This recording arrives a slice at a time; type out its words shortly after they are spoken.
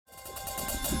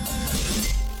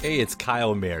Hey, it's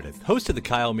Kyle Meredith, host of the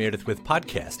Kyle Meredith With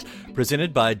podcast,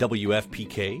 presented by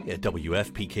WFPK at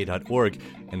WFPK.org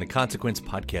and the Consequence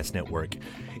Podcast Network.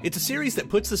 It's a series that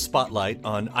puts the spotlight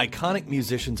on iconic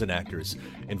musicians and actors,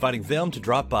 inviting them to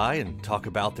drop by and talk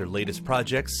about their latest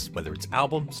projects, whether it's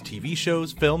albums, TV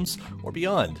shows, films, or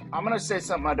beyond. I'm going to say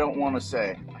something I don't want to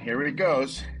say. Here it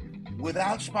goes.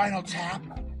 Without Spinal Tap,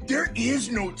 there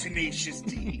is no Tenacious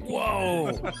D.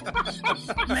 Whoa!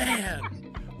 Man!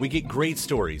 We get great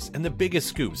stories and the biggest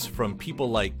scoops from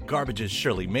people like Garbage's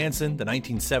Shirley Manson, the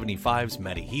 1975's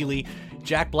Matty Healy,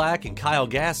 Jack Black and Kyle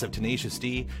Gass of Tenacious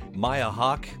D, Maya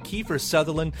Hawke, Kiefer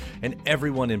Sutherland, and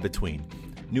everyone in between.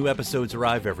 New episodes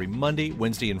arrive every Monday,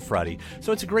 Wednesday, and Friday,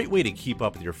 so it's a great way to keep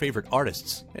up with your favorite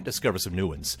artists and discover some new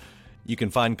ones. You can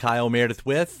find Kyle Meredith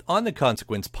With on the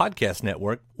Consequence Podcast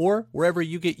Network or wherever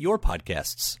you get your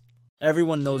podcasts.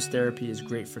 Everyone knows therapy is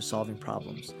great for solving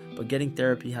problems, but getting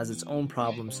therapy has its own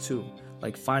problems too,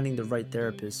 like finding the right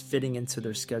therapist, fitting into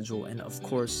their schedule, and of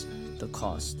course, the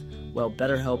cost. Well,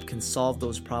 BetterHelp can solve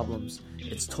those problems.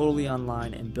 It's totally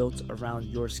online and built around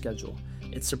your schedule.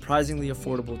 It's surprisingly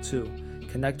affordable too.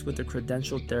 Connect with a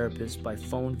credentialed therapist by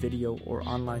phone, video, or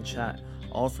online chat,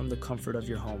 all from the comfort of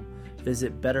your home.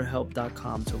 Visit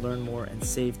BetterHelp.com to learn more and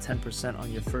save 10%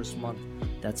 on your first month.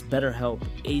 That's BetterHelp,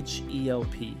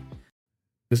 H-E-L-P.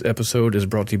 This episode is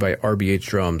brought to you by RBH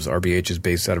Drums. RBH is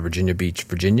based out of Virginia Beach,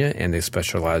 Virginia, and they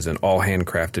specialize in all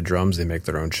handcrafted drums. They make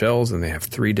their own shells, and they have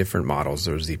 3 different models.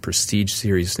 There's the Prestige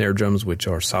Series snare drums, which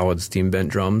are solid steam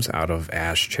bent drums out of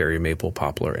ash, cherry, maple,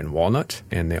 poplar, and walnut.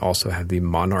 And they also have the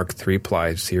Monarch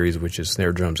 3-ply series, which is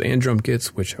snare drums and drum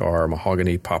kits, which are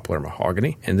mahogany, poplar,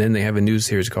 mahogany. And then they have a new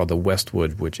series called the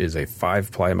Westwood, which is a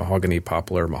 5-ply mahogany,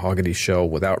 poplar, mahogany shell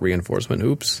without reinforcement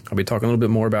hoops. I'll be talking a little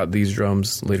bit more about these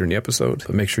drums later in the episode,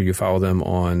 but make sure you follow them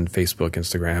on Facebook,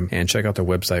 Instagram, and check out their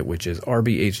website, which is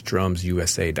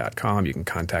rbhdrumsusa.com. You can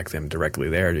contact them directly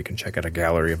there. You can check out a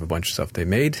gallery of a bunch of stuff they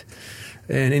made.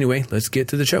 And anyway, let's get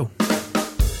to the show.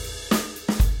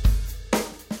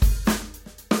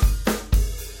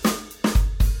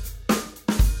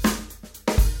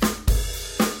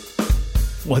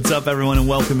 What's up, everyone, and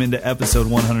welcome into episode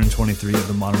 123 of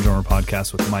the Modern Drummer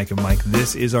Podcast with Mike and Mike.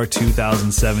 This is our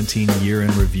 2017 year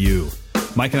in review.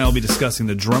 Mike and I will be discussing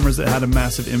the drummers that had a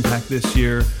massive impact this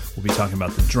year. We'll be talking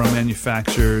about the drum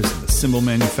manufacturers and the cymbal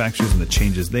manufacturers and the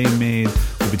changes they made.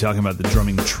 We'll be talking about the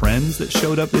drumming trends that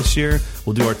showed up this year.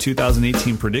 We'll do our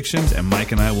 2018 predictions, and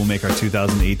Mike and I will make our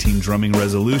 2018 drumming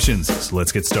resolutions. So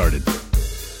let's get started.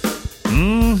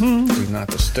 Do not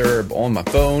disturb on my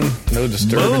phone. No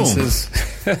disturbances.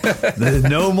 There's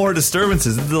no more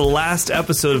disturbances. This is the last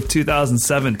episode of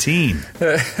 2017.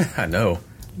 I know.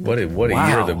 What a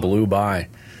year that blew by.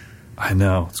 I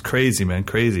know. It's crazy, man.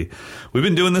 Crazy. We've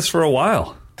been doing this for a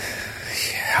while.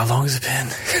 How long has it been?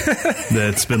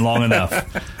 It's been long enough.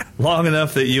 Long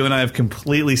enough that you and I have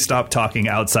completely stopped talking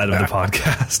outside of the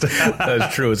podcast.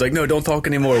 That's true. It's like, no, don't talk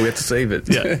anymore. We have to save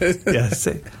it. Yeah.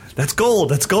 That's gold.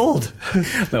 That's gold.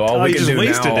 No, all we can do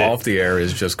now off the air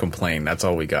is just complain. That's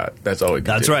all we got. That's all we can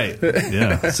do. That's right.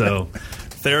 Yeah. So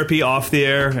therapy off the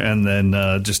air, and then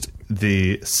just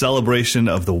the celebration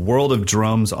of the world of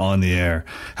drums on the air.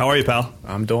 How are you, pal?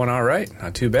 I'm doing all right.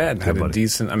 Not too bad. Good, had a buddy.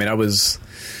 decent. I mean, I was,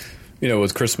 it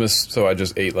was Christmas, so I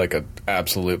just ate like an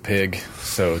absolute pig.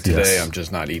 So today I'm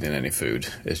just not eating any food.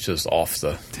 It's just off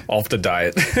the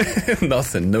diet.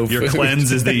 Nothing. No food. Your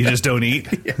cleanse is that you just don't eat?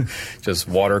 Yeah. Just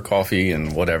water, coffee,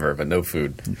 and whatever, but no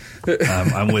food.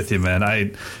 I'm with you,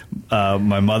 man.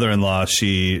 My mother-in-law,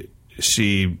 she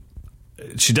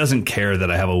doesn't care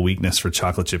that I have a weakness for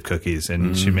chocolate chip cookies,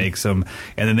 and she makes them,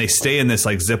 and then they stay in this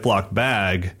like Ziploc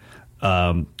bag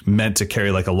meant to carry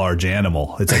like a large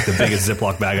animal. It's like the biggest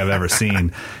Ziploc bag I've ever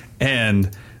seen, and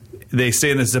they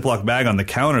stay in this Ziploc bag on the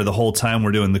counter the whole time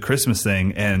we're doing the Christmas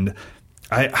thing, and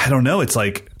I don't know. It's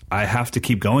like I have to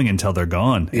keep going until they're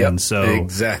gone. Yep, and so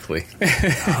exactly.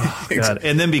 Oh, God.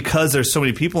 And then because there's so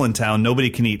many people in town, nobody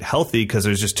can eat healthy because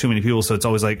there's just too many people. So it's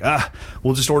always like,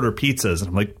 we'll just order pizzas. And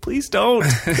I'm like, please don't.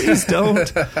 Please don't.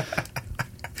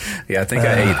 Yeah, I think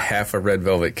I ate half a red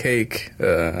velvet cake.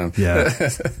 Yeah.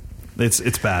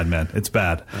 It's bad, man. It's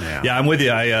bad. Yeah, I'm with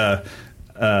you.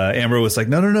 Amber was like,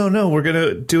 no, we're going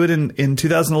to do it in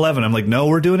 2011. I'm like, no,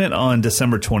 we're doing it on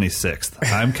December 26th.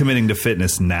 I'm committing to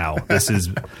fitness now. This is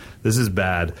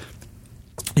bad.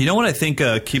 You know what I think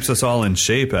keeps us all in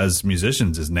shape as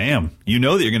musicians is NAMM. You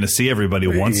know that you're going to see everybody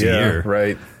once a year.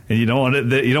 Right. And you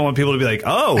don't want people to be like,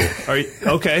 oh, are you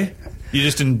okay? you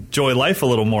just enjoy life a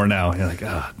little more now. You're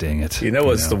like, dang it. You know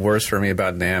what's the worst for me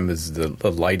about NAMM is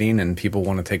the lighting, and people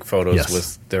want to take photos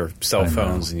with their cell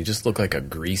phones, and you just look like a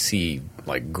greasy,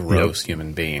 like gross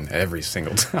human being every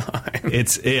single time.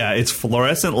 It's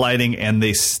fluorescent lighting, and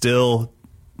they still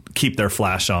keep their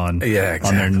flash on. Yeah,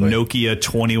 exactly. On their Nokia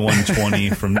 2120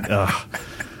 from. And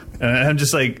I'm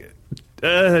just like.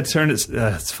 Turn it.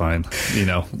 It's fine.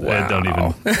 Wow. Don't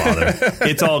even bother.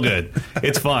 It's all good.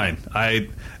 It's fine. I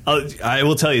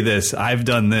will tell you this. I've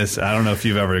done this. I don't know if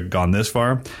you've ever gone this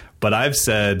far, but I've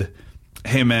said,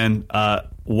 "Hey, man,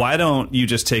 why don't you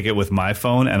just take it with my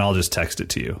phone and I'll just text it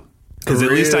to you? Because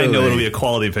at least I know it'll be a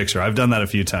quality picture." I've done that a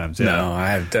few times. Yeah. No, I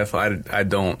have definitely. I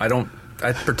don't.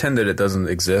 I pretend that it doesn't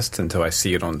exist until I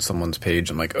see it on someone's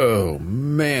page. I'm like, oh,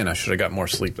 man, I should have got more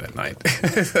sleep that night.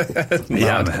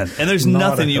 Yeah, man. And there's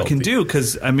nothing you can do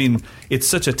because, I mean, it's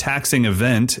such a taxing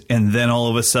event. And then all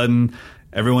of a sudden,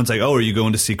 everyone's like, oh, are you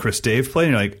going to see Chris Dave play?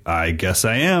 And you're like, I guess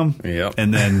I am. Yep.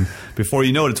 And then before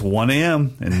you know it, it's 1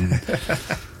 a.m. And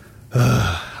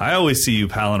I always see you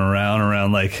palling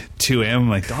around like 2 a.m. I'm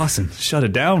like, Dawson, shut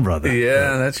it down, brother.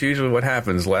 Yeah, that's usually what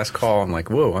happens. Last call, I'm like,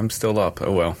 whoa, I'm still up.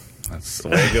 Oh, well. That's the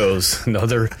way it goes.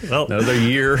 Another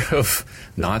year of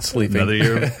not sleeping. Another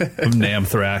year of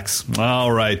Namthrax.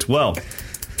 All right. Well,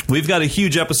 we've got a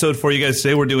huge episode for you guys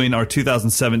today. We're doing our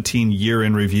 2017 year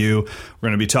in review. We're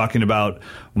going to be talking about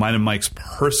mine and Mike's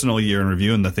personal year in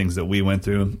review and the things that we went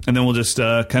through. And then we'll just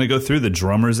kind of go through the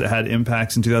drummers that had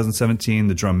impacts in 2017,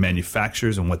 the drum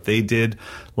manufacturers and what they did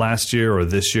last year or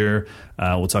this year.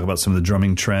 We'll talk about some of the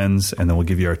drumming trends, and then we'll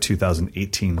give you our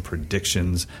 2018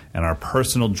 predictions and our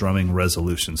personal drumming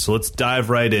resolutions. So let's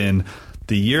dive right in.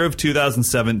 The year of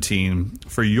 2017,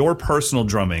 for your personal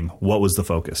drumming, what was the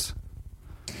focus?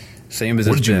 Same as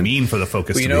what it's did you been. mean for the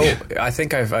focus? I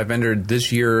think I've entered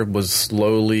this year was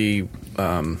slowly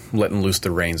letting loose the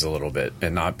reins a little bit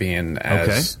and not being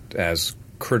as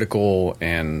critical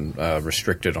and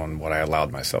restricted on what I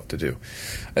allowed myself to do.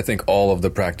 I think all of the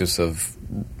practice of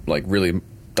like really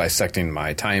dissecting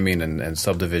my timing and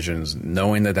subdivisions,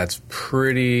 knowing that that's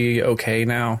pretty okay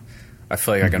now, I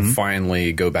feel like I can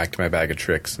finally go back to my bag of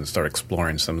tricks and start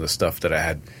exploring some of the stuff that I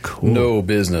had no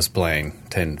business playing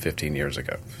 10, 15 years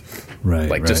ago. Right.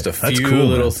 Like just a few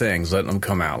little things, letting them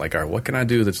come out. Like, all right, what can I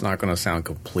do that's not going to sound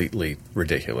completely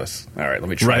ridiculous? All right, let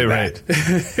me try that.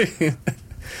 Right.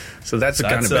 So that's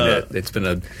kind of been it. It's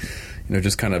been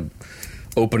just kind of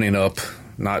opening up,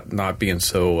 not being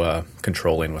so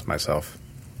controlling with myself.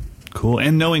 Cool.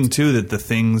 And knowing, too, that the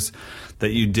things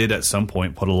that you did at some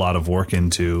point put a lot of work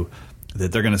into,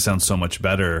 that they're going to sound so much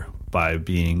better by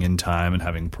being in time and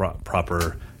having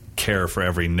proper care for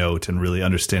every note and really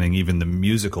understanding even the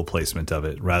musical placement of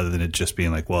it rather than it just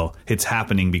being like, well, it's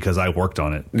happening because I worked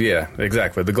on it. Yeah,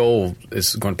 exactly. The goal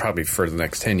is going probably for the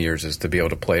next 10 years is to be able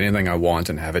to play anything I want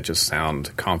and have it just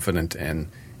sound confident and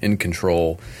in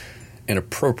control and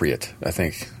appropriate, I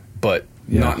think, but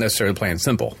not necessarily playing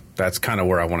simple. That's kind of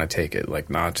where I want to take it, like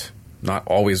not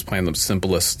always playing the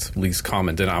simplest, least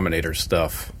common denominator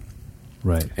stuff.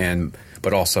 Right.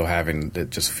 But also having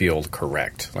it just feel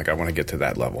correct. Like I want to get to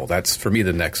that level. That's for me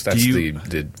the next. That's the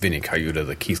Vinny Colaiuta,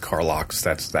 the Keith Carlocks.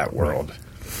 That's that world. Right.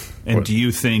 And do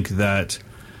you think that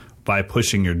by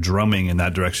pushing your drumming in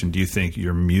that direction, do you think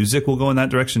your music will go in that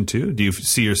direction too? Do you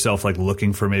see yourself like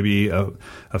looking for maybe a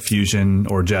fusion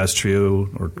or jazz trio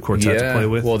or quartet to play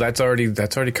with? Well, that's already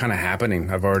kind of happening.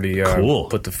 I've already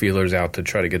put the feelers out to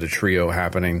try to get a trio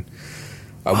happening.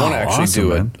 I want to actually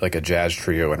do it like a jazz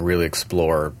trio and really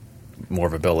explore more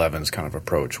of a Bill Evans kind of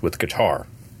approach with guitar.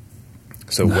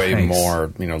 So way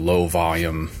more, low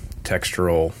volume,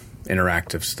 textural,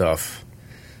 interactive stuff.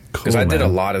 Because I did a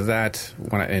lot of that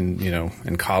when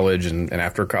in college and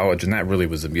after college, and that really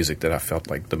was the music that I felt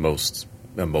like the most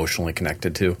emotionally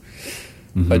connected to.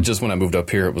 But just when I moved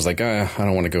up here, it was like, I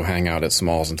don't want to go hang out at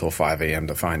Smalls until 5 a.m.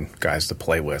 to find guys to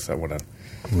play with. I want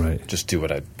to just do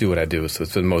what I do. So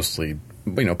it's been mostly,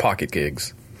 pocket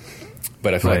gigs.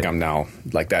 But I feel like I'm now,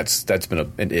 like that's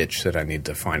been an itch that I need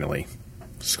to finally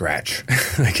scratch.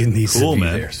 Like it needs to be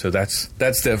there. So that's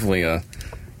definitely a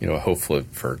hopefully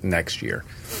for next year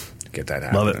to get that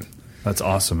happening. Love it. That's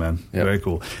awesome, man. Yep. Very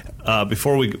cool.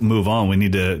 Before we move on, we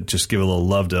need to just give a little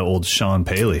love to old Sean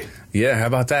Paley. Yeah, how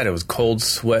about that? It was Cold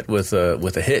Sweat with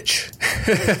a hitch.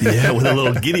 Yeah, with a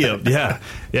little giddy up. Yeah.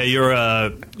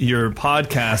 Your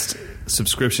podcast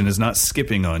subscription is not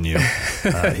skipping on you.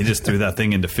 He just threw that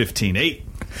thing into 15.8.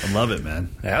 I love it, man.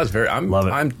 Yeah, that was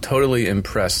I'm totally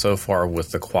impressed so far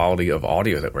with the quality of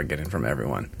audio that we're getting from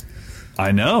everyone.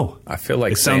 I know. I feel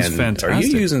like it sounds fantastic. Are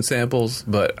you using samples?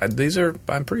 But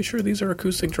I'm pretty sure these are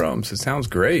acoustic drums. It sounds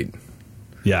great.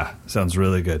 Yeah, sounds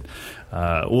really good.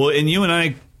 Well, and you and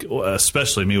I,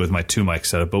 especially me with my 2-mic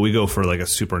setup, but we go for like a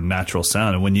super natural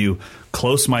sound. And when you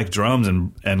close mic drums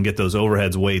and get those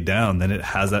overheads way down, then it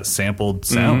has that sampled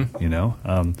sound, you know?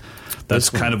 That's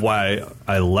kind of why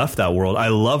I left that world. I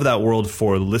love that world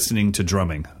for listening to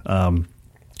drumming.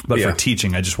 But for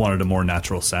teaching, I just wanted a more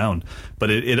natural sound.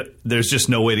 But there's just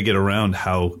no way to get around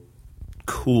how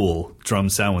cool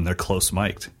drums sound when they're close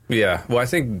mic'd. Yeah, well, I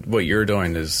think what you're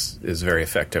doing is very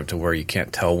effective to where you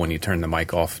can't tell when you turn the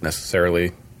mic off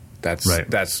necessarily.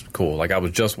 That's cool. Like I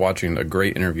was just watching a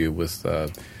great interview with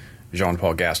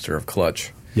Jean-Paul Gaster of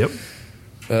Clutch. Yep.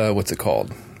 What's it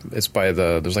called? It's by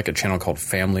there's like a channel called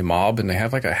Family Mob, and they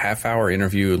have like a half-hour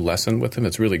interview lesson with him.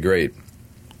 It's really great.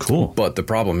 Cool. But the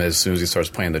problem is, as soon as he starts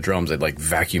playing the drums, it like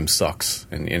vacuum sucks,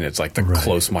 and it's like the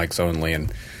close mics only,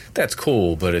 and that's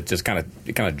cool, but it just kind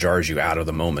of jars you out of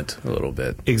the moment a little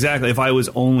bit. Exactly. If I was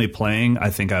only playing, I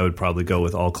think I would probably go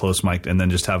with all close mic'd and then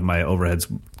just have my overheads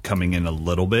coming in a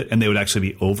little bit, and they would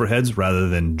actually be overheads rather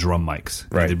than drum mics.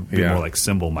 Right. They'd be more like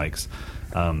cymbal mics.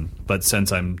 But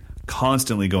since I'm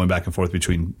constantly going back and forth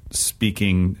between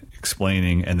speaking,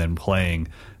 explaining, and then playing,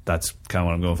 that's kind of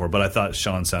what I'm going for. But I thought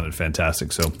Sean sounded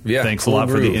fantastic. So thanks a lot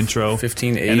for the intro.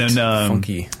 15-8 and then,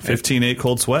 funky. 15-8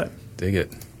 Cold Sweat. Dig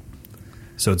it.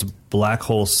 So it's Black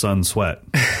Hole Sun Sweat.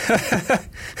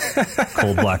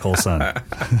 Cold Black Hole Sun.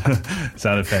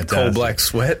 Sounded fantastic. Cold Black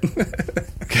Sweat.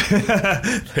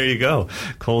 There you go.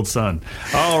 Cold Sun.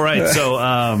 All right.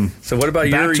 So so what about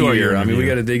your year? I mean, we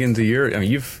got to dig into your. I mean,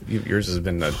 yours has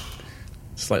been a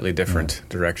slightly different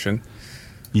direction.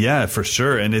 Yeah, for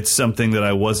sure. And it's something that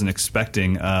I wasn't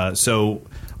expecting. So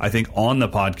I think on the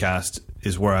podcast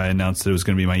is where I announced that it was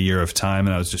going to be my year of time,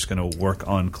 and I was just going to work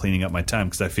on cleaning up my time,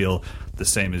 because I feel the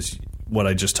same as what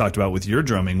I just talked about with your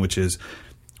drumming, which is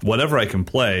whatever I can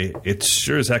play, it's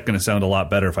sure as heck going to sound a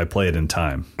lot better if I play it in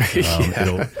time.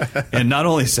 It'll, and not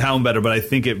only sound better, but I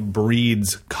think it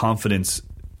breeds confidence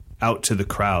out to the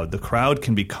crowd. The crowd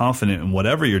can be confident in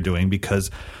whatever you're doing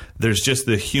because there's just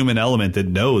the human element that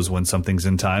knows when something's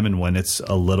in time and when it's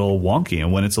a little wonky.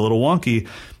 And when it's a little wonky,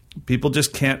 people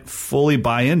just can't fully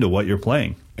buy into what you're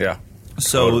playing. Yeah.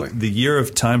 So the year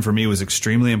of time for me was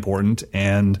extremely important,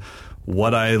 and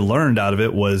what I learned out of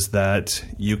it was that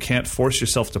you can't force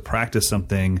yourself to practice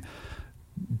something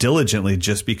diligently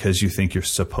just because you think you're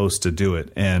supposed to do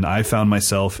it. And I found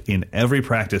myself in every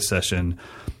practice session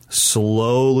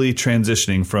slowly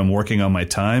transitioning from working on my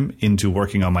time into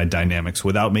working on my dynamics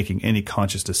without making any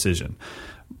conscious decision.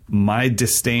 My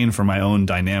disdain for my own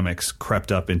dynamics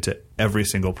crept up into every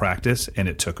single practice, and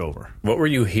it took over. What were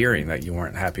you hearing that you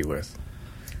weren't happy with?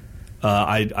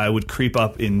 I would creep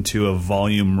up into a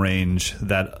volume range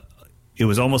that it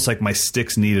was almost like my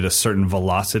sticks needed a certain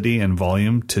velocity and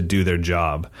volume to do their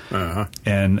job. Uh-huh.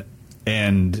 And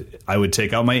I would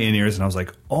take out my in-ears, and I was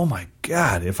like, oh, my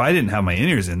God, if I didn't have my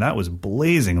in-ears in, that was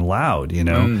blazing loud, you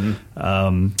know?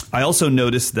 Mm-hmm. I also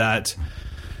noticed that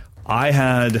I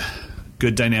had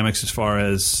good dynamics as far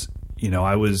as, you know,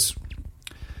 I was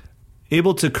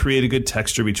able to create a good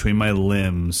texture between my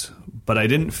limbs, but I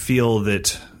didn't feel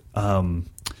that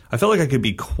I felt like I could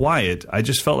be quiet. I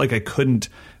just felt like I couldn't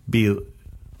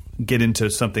get into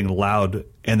something loud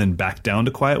and then back down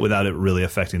to quiet without it really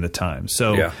affecting the time.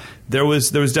 So there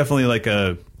was definitely like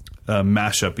a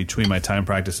mashup between my time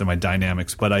practice and my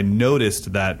dynamics, but I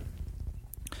noticed that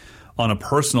on a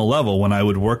personal level, when I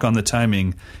would work on the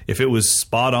timing, if it was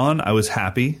spot on, I was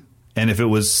happy. And if it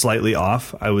was slightly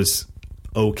off, I was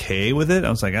okay with it. I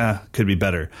was like, could be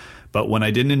better. But when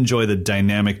I didn't enjoy the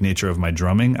dynamic nature of my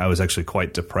drumming, I was actually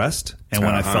quite depressed. And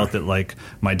when I felt that like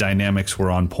my dynamics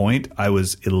were on point, I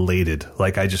was elated.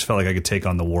 Like I just felt like I could take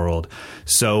on the world.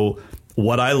 So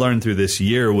what I learned through this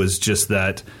year was just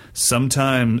that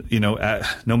sometimes, you know,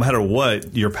 no matter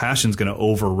what, your passion's going to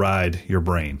override your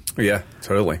brain. Yeah,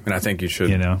 totally. And I think you should,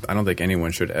 you know, I don't think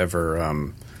anyone should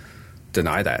ever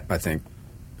deny that. I think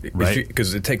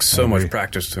because it takes so much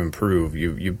practice to improve.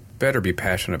 You better be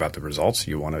passionate about the results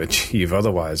you want to achieve.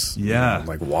 Otherwise, you know,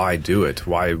 like why do it?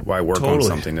 Why work on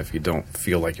something if you don't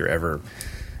feel like if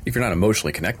you're not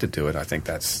emotionally connected to it? I think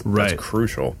that's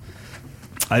crucial.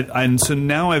 And so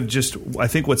now I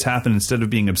think what's happened, instead of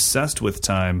being obsessed with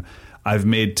time, I've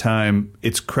made time,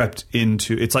 it's crept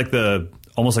into, it's like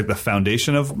almost like the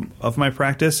foundation of my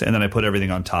practice, and then I put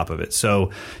everything on top of it.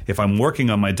 So if I'm working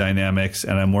on my dynamics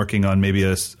and I'm working on maybe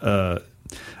a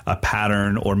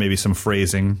pattern or maybe some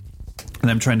phrasing, and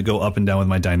I'm trying to go up and down with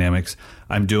my dynamics,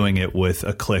 I'm doing it with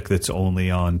a click that's only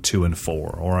on 2 and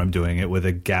 4, or I'm doing it with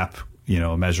a gap, you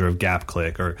know, a measure of gap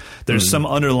click, or there's some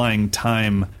underlying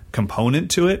time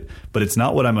component to it, but it's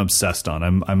not what I'm obsessed on.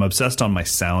 I'm obsessed on my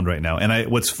sound right now.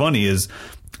 And what's funny is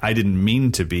I didn't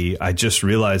mean to be. I just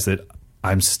realized that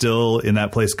I'm still in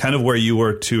that place, kind of where you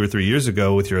were 2 or 3 years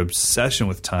ago with your obsession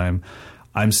with time.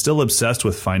 I'm still obsessed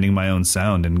with finding my own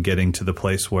sound and getting to the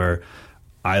place where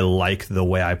I like the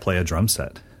way I play a drum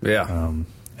set. Yeah. And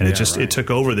it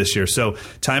took over this year. So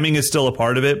timing is still a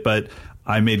part of it, but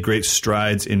I made great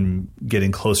strides in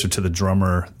getting closer to the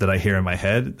drummer that I hear in my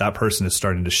head. That person is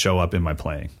starting to show up in my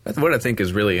playing. What I think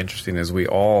is really interesting is we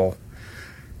all,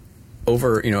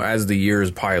 as the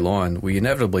years pile on, we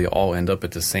inevitably all end up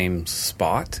at the same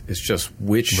spot. It's just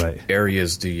which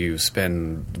areas do you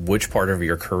spend, which part of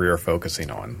your career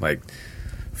focusing on? Like,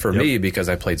 for me, because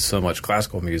I played so much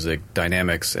classical music,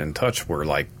 dynamics and touch were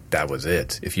like, that was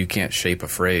it. If you can't shape a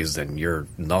phrase, then you're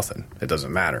nothing. It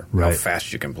doesn't matter how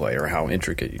fast you can play or how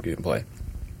intricate you can play.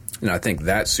 And I think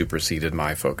that superseded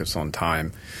my focus on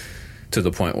time to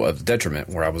the point of detriment,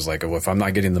 where I was like, if I'm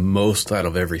not getting the most out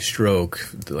of every stroke,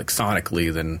 like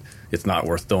sonically, then it's not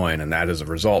worth doing. And that, as a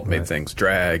result, made things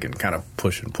drag and kind of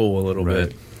push and pull a little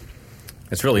bit.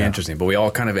 It's really interesting, but we all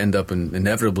kind of end up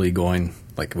inevitably going,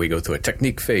 like, we go through a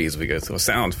technique phase, we go through a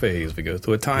sound phase, we go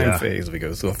through a time phase, we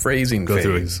go through a phrasing phase. Go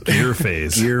through a gear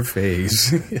phase. Gear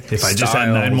phase. If I just had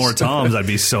 9 more toms, I'd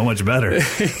be so much better.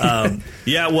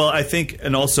 Well, I think,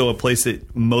 and also a place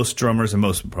that most drummers and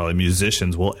most probably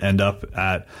musicians will end up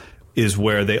at is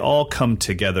where they all come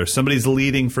together. Somebody's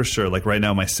leading for sure. Like right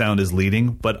now, my sound is leading,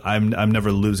 but I'm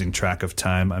never losing track of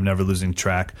time. I'm never losing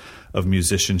track of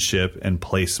musicianship and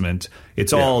placement.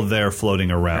 It's all there floating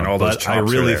around. And all those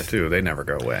chops are there too. They never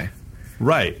go away.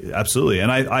 Right, absolutely. And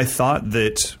I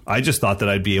just thought that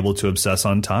I'd be able to obsess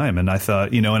on time. And I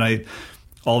thought, and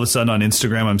all of a sudden on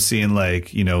Instagram, I'm seeing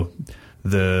like,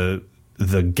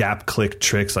 the gap click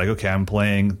tricks, like, okay, I'm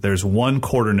playing, there's 1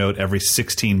 quarter note every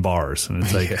 16 bars. And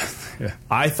it's like,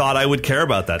 I thought I would care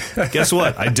about that. Guess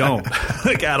what? I don't,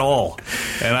 like, at all.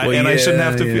 And I shouldn't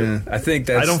have to feel, I think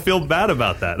I don't feel bad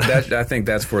about that. I think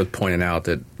that's worth pointing out,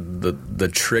 that the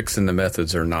tricks and the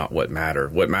methods are not what matter.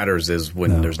 What matters is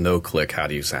when there's no click, how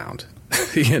do you sound?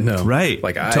 Right.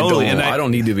 Like, I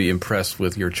don't need to be impressed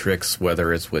with your tricks,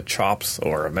 whether it's with chops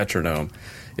or a metronome.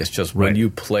 It's just when you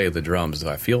play the drums, do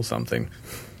I feel something?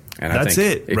 And I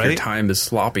think if your time is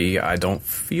sloppy, I don't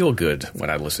feel good when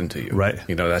I listen to you. Right.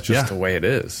 That's just the way it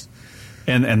is.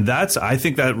 And I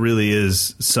think that really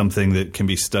is something that can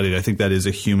be studied. I think that is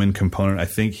a human component. I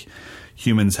think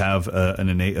humans have an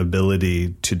innate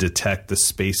ability to detect the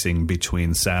spacing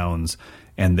between sounds,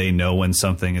 and they know when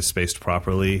something is spaced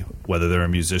properly, whether they're a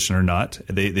musician or not.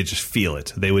 They just feel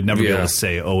it. They would never be able to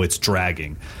say, oh, it's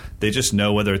dragging. They just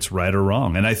know whether it's right or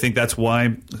wrong. And I think that's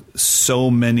why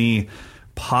so many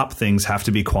pop things have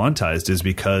to be quantized, is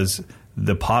because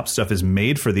the pop stuff is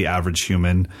made for the average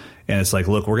human. And it's like,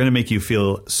 look, we're going to make you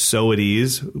feel so at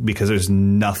ease because there's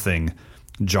nothing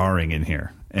jarring in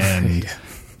here. And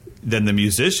then the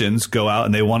musicians go out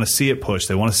and they want to see it push.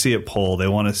 They want to see it pull. They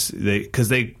want to, because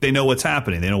they know what's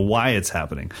happening. They know why it's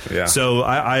happening. Yeah. So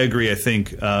I agree. I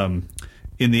think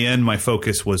in the end, my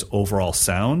focus was overall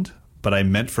sound, but I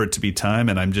meant for it to be time.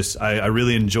 And I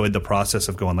really enjoyed the process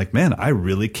of going like, man, I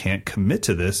really can't commit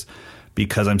to this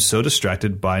because I'm so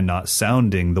distracted by not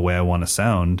sounding the way I want to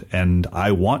sound. And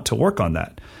I want to work on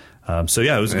that. It was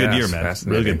a good year, man.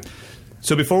 Really good.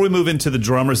 So before we move into the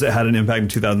drummers that had an impact in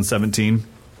 2017,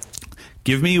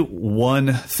 give me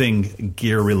one thing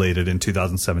gear related in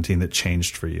 2017 that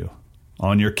changed for you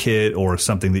on your kit, or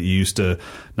something that you used to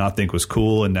not think was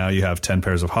cool, and now you have 10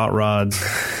 pairs of hot rods,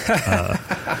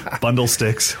 bundle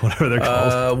sticks, whatever they're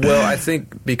called. Well, I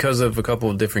think because of a couple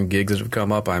of different gigs that have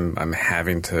come up, I'm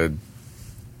having to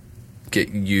get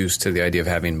used to the idea of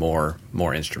having more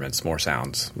instruments, more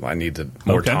sounds. I need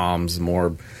more toms,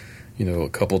 more, a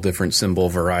couple different cymbal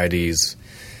varieties,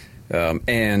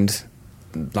 and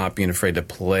not being afraid to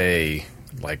play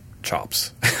like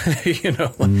chops. There's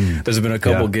been a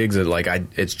couple gigs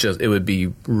that it would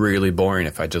be really boring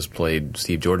if I just played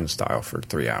Steve Jordan style for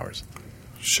 3 hours.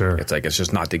 Sure. It's like, it's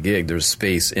just not the gig. There's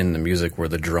space in the music where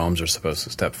the drums are supposed to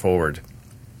step forward.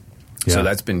 Yeah. So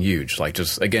that's been huge. Like,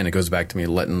 just, again, it goes back to me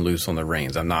letting loose on the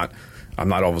reins. I'm not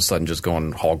all of a sudden just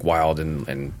going hog wild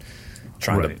and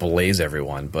trying to blaze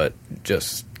everyone, but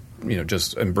just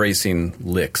embracing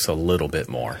licks a little bit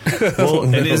more. Well,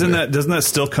 and doesn't that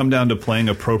still come down to playing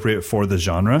appropriate for the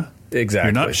genre? Exactly.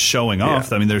 You're not showing off.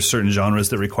 Yeah. I mean, there's certain genres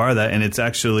that require that, and it's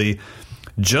actually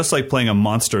just like playing a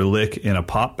monster lick in a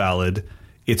pop ballad.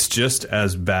 It's just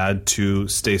as bad to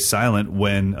stay silent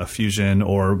when a fusion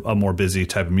or a more busy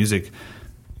type of music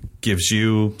gives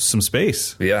you some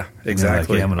space. Yeah,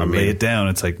 exactly. Like, I'm going to lay it down.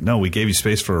 It's like, no, we gave you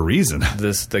space for a reason.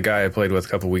 The guy I played with a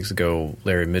couple weeks ago,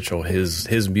 Larry Mitchell,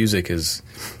 his music is,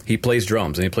 he plays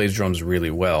drums, and he plays drums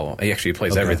really well. He actually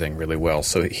plays everything really well.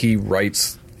 So he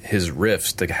writes his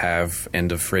riffs to have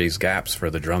end of phrase gaps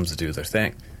for the drums to do their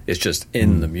thing. It's just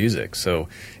in the music. So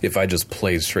if I just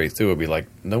played straight through, it'd be like,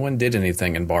 no one did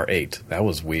anything in bar 8. That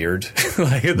was weird.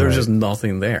 Like, there's just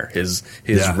nothing there. His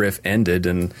riff ended,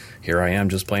 and here I am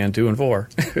just playing 2 and 4.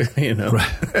 You know?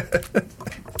 Right.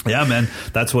 Yeah, man.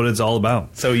 That's what it's all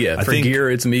about. So, yeah, for gear,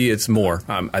 it's me. It's more.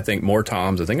 I think more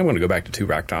toms. I think I'm going to go back to 2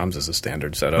 rack toms as a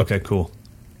standard setup. Okay, cool.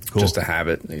 Just to have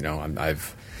it. You know,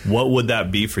 What would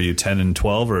that be for you, 10 and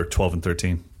 12 or 12 and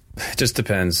 13? It just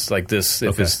depends. Like this,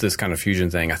 if it's this kind of fusion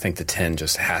thing, I think the 10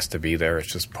 just has to be there. It's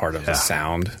just part of the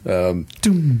sound.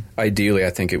 Ideally, I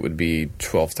think it would be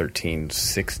 12, 13,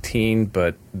 16,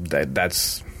 but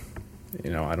that's,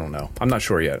 you know, I don't know. I'm not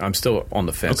sure yet. I'm still on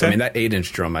the fence. Okay. I mean, that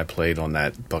 8-inch drum I played on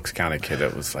that Bucks County kit,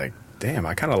 it was like, damn,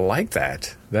 I kind of like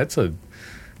that. That's a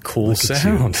cool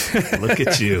sound. Look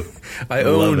at you. I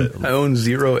own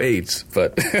 0 8s,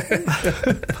 but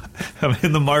I'm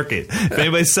in the market. If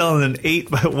anybody's selling an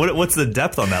 8, what's the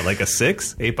depth on that? Like a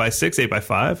 6, 8x6,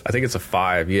 8x5? I think it's a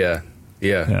 5. Yeah.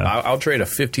 I'll trade a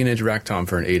 15-inch rack tom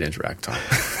for an 8-inch rack tom.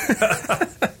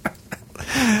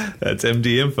 That's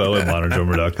MD info at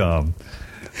moderndrummer.com.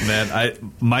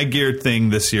 Man, my gear thing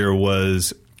this year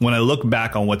was, when I look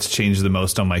back on what's changed the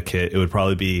most on my kit, it would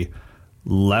probably be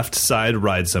left side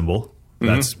ride cymbal.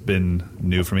 That's been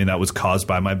new for me. That was caused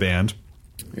by my band.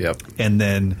 Yep. And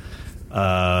then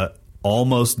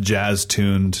almost jazz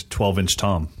tuned 12-inch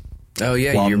tom. Oh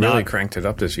yeah, you really cranked it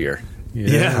up this year.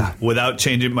 Yeah, without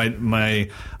changing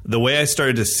my the way I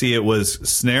started to see it was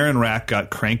snare and rack got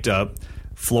cranked up,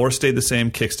 floor stayed the same,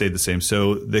 kick stayed the same.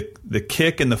 So the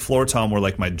kick and the floor tom were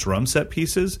like my drum set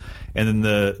pieces, and then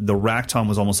the rack tom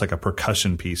was almost like a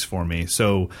percussion piece for me.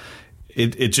 So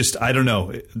It just, I don't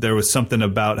know. There was something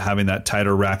about having that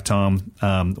tighter rack tom.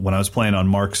 When I was playing on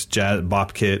Mark's jazz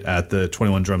bop kit at the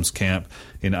 21 Drums camp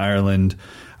in Ireland,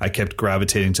 I kept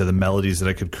gravitating to the melodies that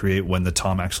I could create when the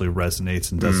tom actually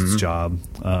resonates and does its job.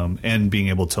 And being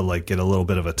able to like get a little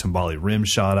bit of a timbali rim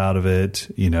shot out of it,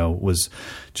 you know, was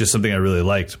just something I really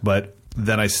liked. But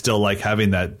then I still like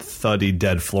having that thuddy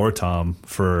dead floor tom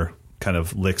for kind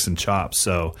of licks and chops.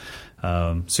 So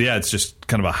yeah, it's just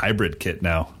kind of a hybrid kit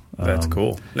now. That's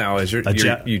cool. Now, as you're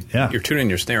tuning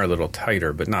your snare a little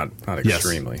tighter, but not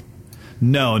extremely. Yes.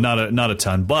 No, not a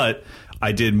ton. But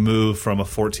I did move from a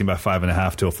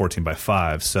 14x5.5 to a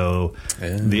 14x5. So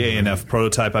the A&F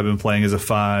prototype I've been playing is a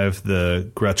 5.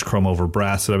 The Gretsch Chrome Over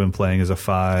Brass that I've been playing is a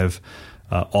 5.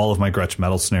 All of my Gretsch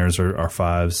metal snares are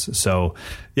 5s. So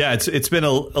yeah, it's been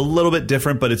a little bit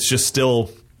different, but it's just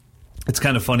still, it's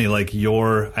kind of funny. Like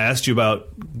I asked you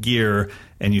about gear,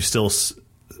 and you still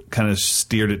kind of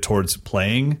steered it towards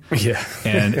playing. Yeah.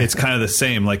 And it's kind of the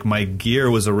same. Like, my gear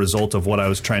was a result of what I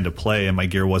was trying to play, and my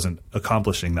gear wasn't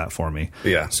accomplishing that for me.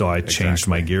 Yeah. So I changed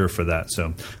my gear for that.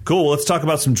 So cool. Well, let's talk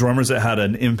about some drummers that had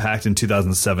an impact in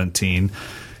 2017.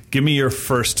 Give me your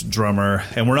first drummer.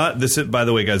 And we're not, by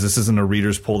the way, guys, this isn't a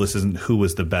reader's poll. This isn't who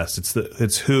was the best.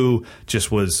 It's who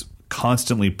just was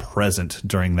constantly present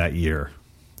during that year.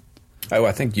 Oh,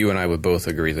 I think you and I would both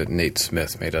agree that Nate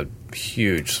Smith made a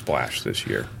huge splash this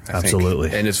year.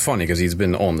 Absolutely. And it's funny because he's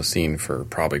been on the scene for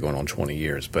probably going on 20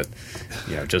 years. But,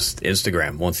 you know, just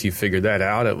Instagram, once you figured that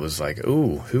out, it was like,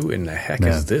 ooh, who in the heck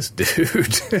is this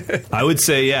dude? I would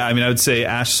say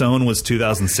Ash Sohn was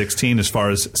 2016 as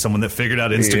far as someone that figured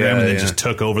out Instagram and then just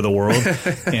took over the world.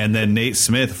 And then Nate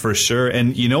Smith for sure.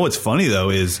 And you know what's funny, though,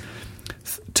 is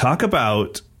talk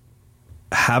about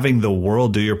having the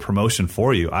world do your promotion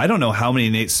for you. I don't know how many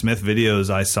Nate Smith videos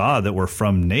I saw that were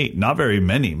from Nate. Not very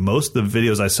many. Most of the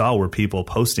videos I saw were people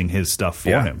posting his stuff for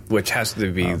him. Which has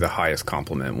to be the highest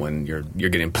compliment when you're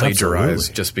getting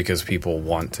plagiarized just because people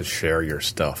want to share your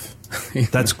stuff.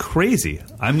 That's crazy.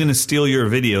 I'm going to steal your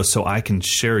video so I can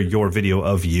share your video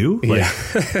of you? Like,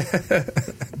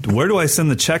 where do I send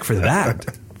the check for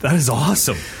that? That is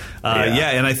awesome.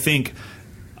 And I think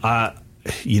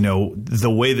you know,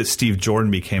 the way that Steve Jordan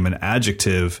became an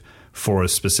adjective for a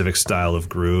specific style of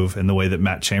groove, and the way that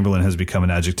Matt Chamberlain has become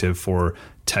an adjective for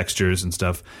textures and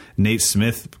stuff, Nate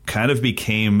Smith kind of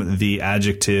became the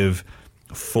adjective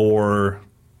for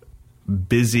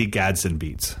busy Gadsden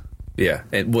beats. Yeah,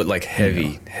 and what, like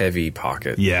heavy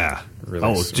pocket. Yeah.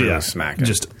 Really smacking.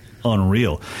 Just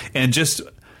unreal. And just,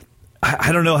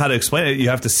 I don't know how to explain it. You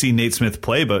have to see Nate Smith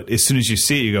play, but as soon as you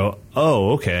see it, you go,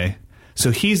 oh, okay. So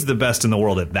he's the best in the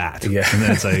world at that. Yeah. And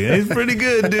then it's like, he's pretty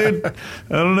good, dude. I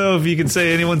don't know if you can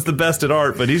say anyone's the best at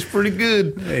art, but he's pretty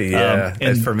good. Yeah.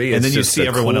 And for me, it's and then you just see the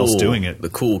everyone else cool- doing it. The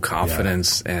cool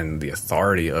confidence and the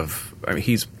authority of, I mean,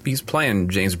 he's playing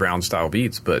James Brown style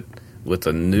beats, but with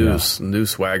a new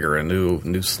swagger, a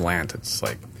new slant. It's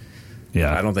like,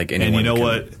 Yeah. I don't think And anyone you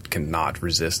know cannot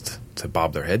resist to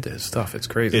bob their head to his stuff. It's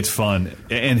crazy. It's fun.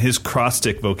 And his cross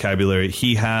stick vocabulary,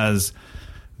 he has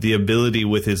the ability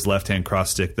with his left-hand cross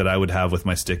stick that I would have with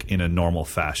my stick in a normal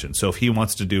fashion. So if he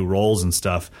wants to do rolls and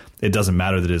stuff, it doesn't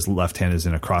matter that his left hand is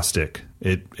in a cross stick.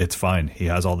 It's fine. He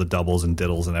has all the doubles and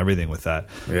diddles and everything with that.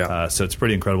 Yeah. So it's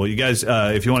pretty incredible. You guys,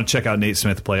 if you want to check out Nate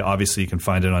Smith play, obviously you can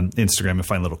find it on Instagram and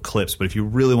find little clips. But if you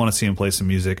really want to see him play some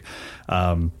music,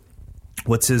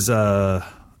 what's his... the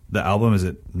album, is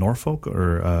it Norfolk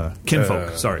or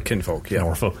Kinfolk? Sorry. Kinfolk, yeah.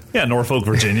 Norfolk. Yeah, Norfolk,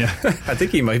 Virginia. I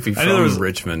think he might be I know there from was-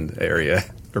 Richmond area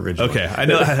originally. Okay, I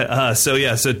know.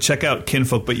 So check out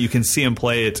Kinfolk, but you can see him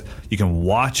play it. You can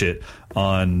watch it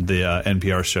on the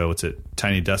NPR show. It's a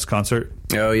Tiny Desk concert.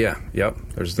 Oh, yeah. Yep.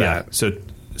 There's that. Yeah.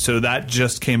 So that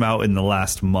just came out in the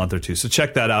last month or two. So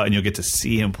check that out, and you'll get to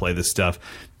see him play this stuff,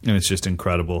 and it's just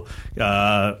incredible.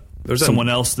 There's someone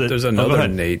else that There's go another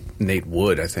ahead. Nate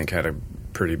Wood. I think had a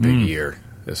pretty big year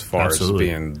as far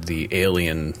Absolutely. as being the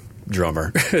alien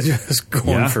drummer, just going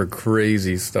Yeah. for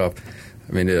crazy stuff.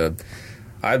 I mean,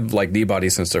 I've liked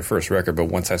Kneebody since their first record, but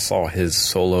once I saw his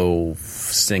solo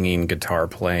singing, guitar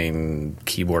playing,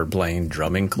 keyboard playing,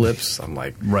 drumming clips, I'm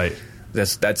like, Right.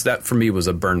 that for me was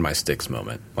a burn my sticks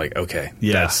moment. Like, okay,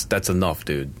 Yeah. that's enough,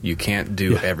 dude. You can't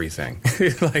do everything.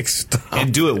 Like, stop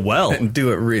And do it well. and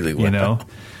do it really well. You know?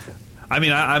 I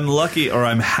mean, I'm lucky, or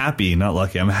I'm happy, not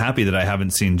lucky. I'm happy that I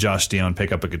haven't seen Josh Dion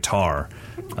pick up a guitar.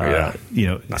 Yeah.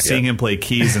 Seeing him play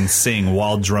keys and sing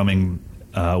while drumming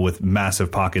with massive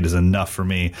pocket is enough for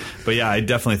me. But yeah, I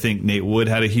definitely think Nate Wood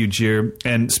had a huge year.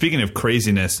 And speaking of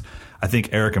craziness, I think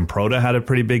Eric Improda had a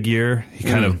pretty big year. He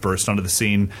kind of burst onto the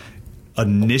scene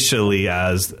initially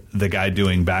as the guy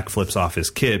doing backflips off his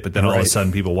kit, but then all of a Right.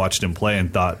 sudden people watched him play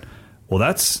and thought, well,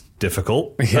 that's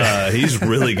difficult. He's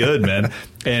really good, man.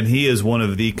 And he is one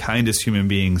of the kindest human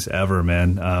beings ever,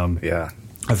 man. Yeah.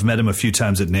 I've met him a few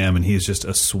times at NAMM, and he's just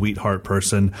a sweetheart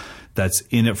person that's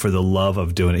in it for the love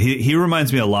of doing it. He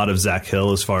reminds me a lot of Zach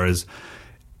Hill as far as,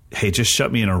 hey, just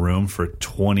shut me in a room for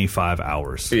 25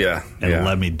 hours Yeah, and yeah.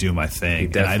 let me do my thing.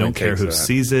 And I definitely don't care takes who that.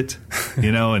 sees it,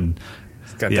 and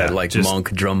Got Yeah, that like just-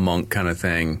 drum monk kind of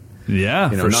thing. yeah,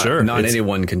 You know, for not, sure. Not It's-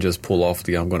 anyone can just pull off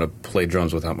the "I'm going to play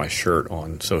drums without my shirt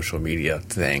on social media"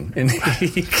 thing, and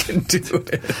he can do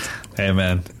it. Hey,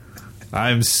 man,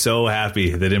 I'm so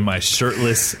happy that in my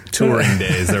shirtless touring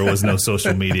days there was no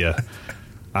social media.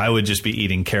 I would just be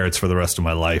eating carrots for the rest of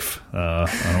my life. I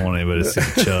don't want anybody to see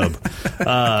the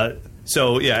chub.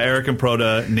 So, yeah, Eric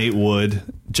Improda, Nate Wood,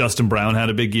 Justin Brown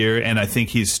had a big year, and I think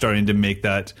he's starting to make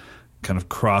that kind of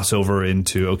crossover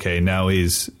into, okay, now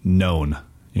he's known,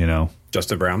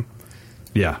 Justin Brown.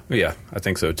 Yeah. Yeah, I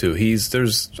think so too.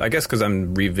 I guess because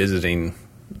I'm revisiting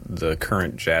the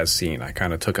current jazz scene, I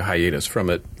kind of took a hiatus from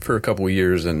it for a couple of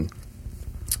years, and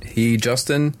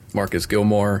Justin, Marcus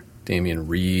Gilmore, Damian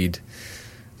Reed,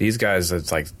 these guys,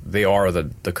 it's like they are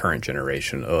the current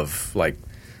generation of, like,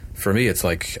 for me, it's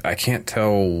like I can't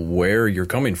tell where you're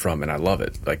coming from, and I love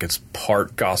it. Like, it's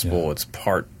part gospel, it's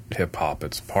part hip hop,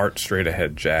 it's part straight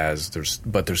ahead jazz.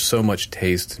 But there's so much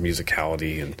taste,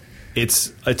 musicality, and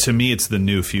It's to me, it's the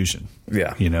new fusion.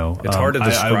 yeah, Um, it's hard to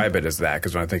describe it as that,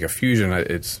 because when I think of fusion,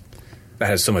 that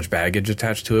has so much baggage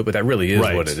attached to it, but that really is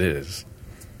Right. what it is.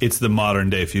 It's the modern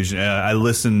day fusion. I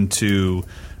listened to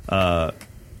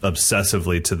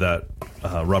obsessively to that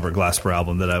Robert Glasper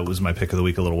album that was my pick of the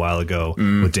week a little while ago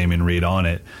with Damian Reed on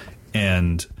it,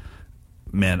 and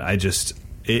man,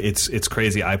 it's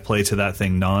crazy. I play to that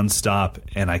thing nonstop,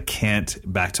 and I can't.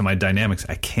 Back to my dynamics,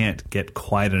 I can't get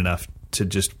quiet enough to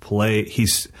just play.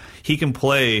 He can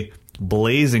play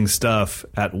blazing stuff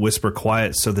at whisper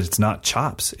quiet so that it's not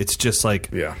chops. It's just like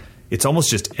Yeah. It's almost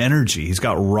just energy. He's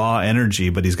got raw energy,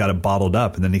 but he's got it bottled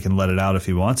up, and then he can let it out if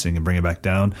he wants, and he can bring it back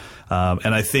down.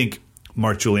 And I think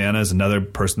Mark Juliana is another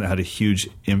person that had a huge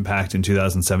impact in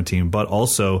 2017, but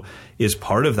also is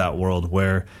part of that world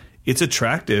where it's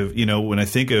attractive. When I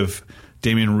think of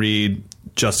Damian Reed,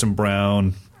 Justin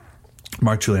Brown,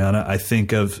 Mark Juliana, I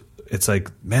think of, it's like,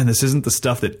 man, this isn't the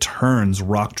stuff that turns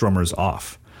rock drummers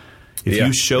off. If Yeah,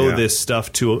 you show yeah. this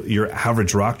stuff to your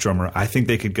average rock drummer, I think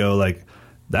they could go like,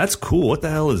 that's cool. What the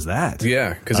hell is that?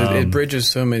 Yeah, because it bridges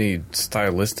so many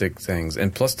stylistic things,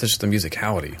 and plus just the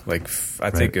musicality. Like, I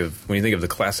think of, when you think of the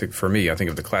classic, for me, I think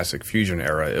of the classic fusion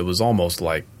era. It was almost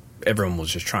like everyone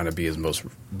was just trying to be as most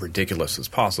ridiculous as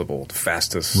possible, the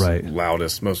fastest,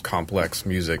 loudest, most complex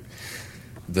music.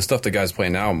 The stuff the guys play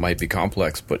now might be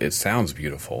complex, but it sounds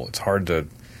beautiful. It's hard to,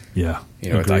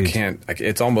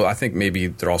 it's almost, I think maybe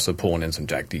they're also pulling in some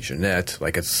Jack DeJohnette.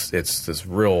 Like it's this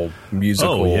real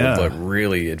musical, but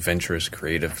really adventurous,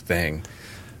 creative thing.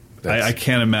 I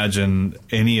can't imagine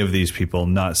any of these people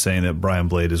not saying that Brian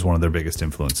Blade is one of their biggest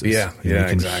influences. You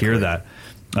can hear that.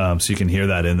 So you can hear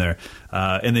that in there.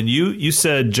 And then you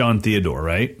said John Theodore,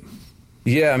 right?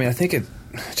 Yeah, I mean, I think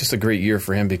it's just a great year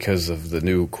for him because of the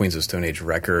new Queens of Stone Age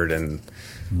record and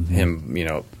him,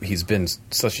 he's been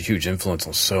such a huge influence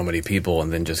on so many people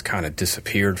and then just kind of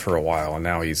disappeared for a while. And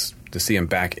now to see him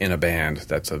back in a band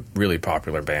that's a really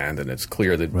popular band and it's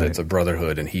clear that it's a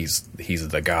brotherhood and he's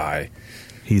the guy.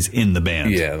 He's in the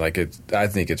band. Yeah, I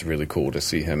think it's really cool to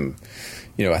see him.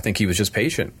 I think he was just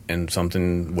patient and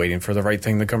something waiting for the right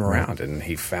thing to come around. And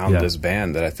he found this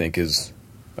band that I think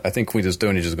Queens of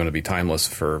Stone Age is going to be timeless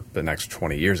for the next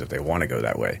 20 years if they want to go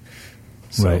that way.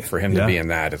 So for him to be in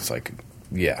that, it's like,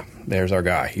 there's our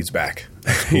guy. He's back.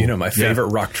 Cool. My favorite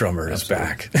rock drummer is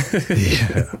back.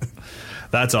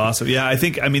 That's awesome. Yeah, I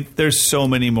think, there's so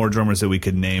many more drummers that we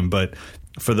could name, but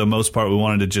for the most part, we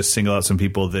wanted to just single out some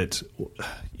people that,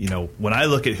 when I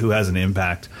look at who has an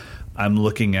impact, I'm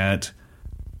looking at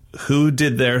who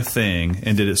did their thing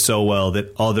and did it so well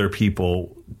that other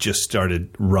people just started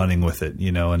running with it,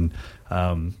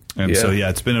 so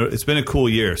it's been a cool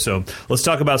year. So let's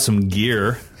talk about some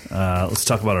gear. Let's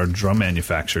talk about our drum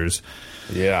manufacturers.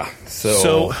 Yeah.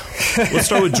 So let's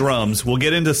start with drums. We'll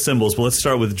get into cymbals, but let's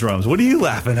start with drums. What are you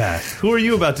laughing at? Who are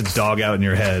you about to dog out in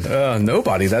your head?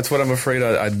 Nobody. That's what I'm afraid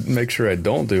I make sure I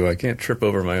don't do. I can't trip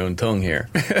over my own tongue here.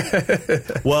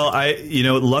 Well,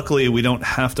 luckily we don't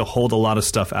have to hold a lot of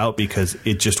stuff out because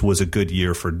it just was a good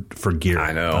year for gear.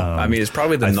 I know. It's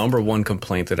probably the number one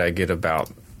complaint that I get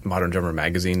about Modern Drummer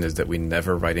Magazine is that we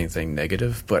never write anything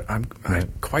negative, but I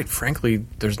quite frankly,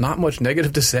 there's not much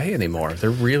negative to say anymore.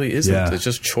 There really isn't. Yeah. There's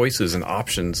just choices and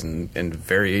options and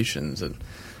variations, and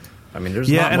there's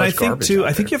not much garbage.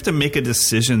 I think you have to make a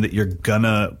decision that you're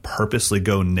gonna purposely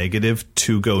go negative,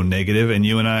 and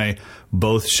you and I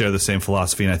both share the same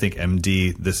philosophy. And I think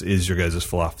MD, this is your guys'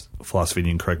 philosophy. And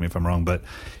you can correct me if I'm wrong, but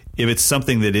if it's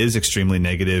something that is extremely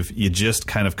negative, you just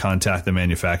kind of contact the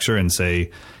manufacturer and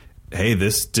say, hey,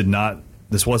 this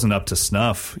wasn't up to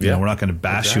snuff. We're not going to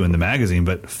bash you in the magazine,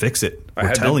 but fix it.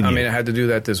 We're telling you. I had to do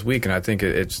that this week, and I think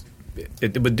it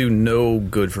would do no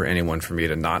good for anyone for me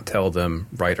to not tell them,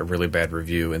 write a really bad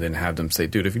review, and then have them say,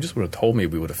 dude, if you just would have told me,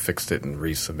 we would have fixed it and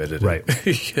resubmitted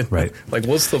it. Right. Like,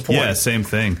 what's the point? Yeah, same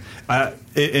thing. And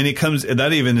that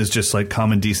even is just like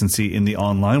common decency in the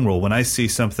online world. When I see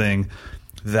something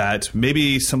that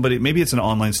maybe it's an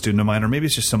online student of mine, or maybe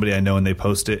it's just somebody I know and they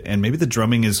post it, and maybe the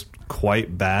drumming is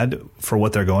quite bad for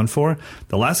what they're going for,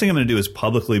 the last thing I'm going to do is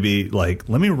publicly be like,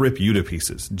 let me rip you to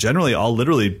pieces. Generally, I'll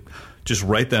literally just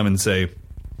write them and say,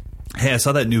 hey, I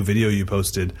saw that new video you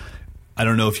posted. I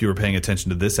don't know if you were paying attention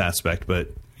to this aspect, but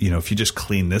if you just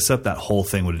clean this up, that whole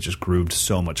thing would have just grooved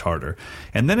so much harder.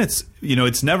 And then it's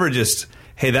never just,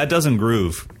 hey, that doesn't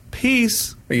groove.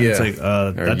 Peace. Yeah. It's like,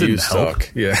 that didn't help.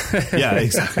 Suck. Yeah. Yeah,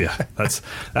 exactly. Yeah.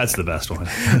 That's the best one.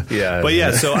 Yeah.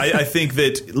 But so I think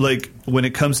that like when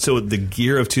it comes to the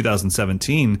gear of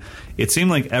 2017, it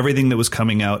seemed like everything that was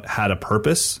coming out had a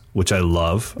purpose, which I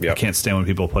love. Yep. I can't stand when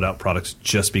people put out products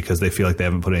just because they feel like they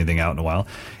haven't put anything out in a while.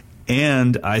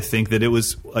 And I think that it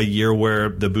was a year where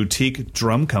the boutique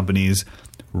drum companies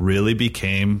really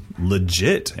became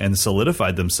legit and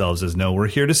solidified themselves as, no, we're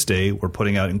here to stay. We're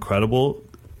putting out incredible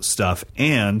stuff,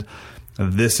 and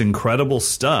this incredible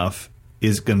stuff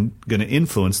is going to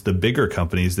influence the bigger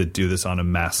companies that do this on a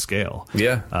mass scale.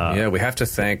 Yeah, we have to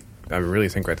thank. I really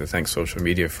think we have to thank social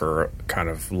media for kind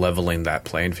of leveling that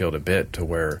playing field a bit to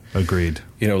where. Agreed.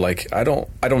 I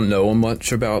don't know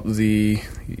much about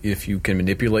if you can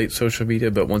manipulate social media,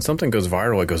 but when something goes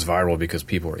viral, it goes viral because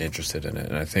people are interested in it,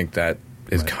 and I think that.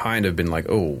 It's kind of been like,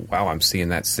 oh, wow, I'm seeing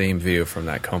that same video from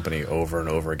that company over and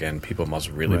over again. People must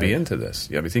really be into this.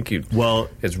 Yeah, I think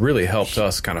it's really helped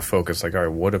us kind of focus, like, all right,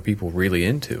 what are people really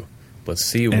into? Let's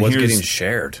see what's getting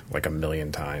shared like 1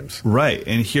 million times. Right.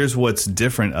 And here's what's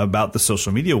different about the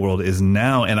social media world is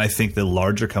now, and I think the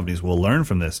larger companies will learn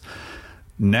from this.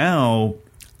 Now,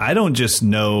 I don't just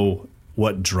know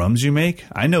what drums you make.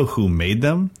 I know who made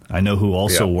them. I know who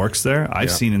also works there. I've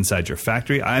seen inside your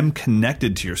factory. I'm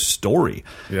connected to your story.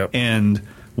 Yep. And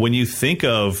when you think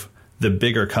of the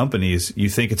bigger companies, you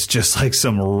think it's just like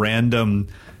some random,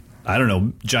 I don't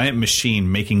know, giant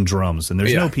machine making drums, and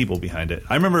there's no people behind it.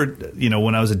 I remember,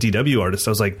 when I was a DW artist,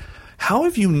 I was like, how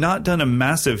have you not done a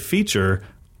massive feature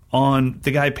on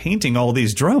the guy painting all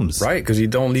these drums. Right, because you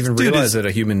don't even realize that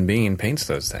a human being paints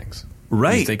those things.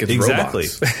 Right, you think it's exactly.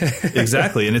 robots.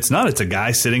 Exactly, and it's not. It's a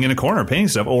guy sitting in a corner painting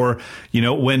stuff. Or, you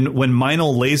know, when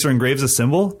Meinl laser engraves a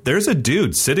symbol, there's a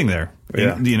dude sitting there,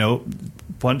 you know,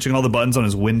 punching all the buttons on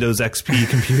his Windows XP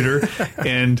computer,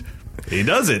 and he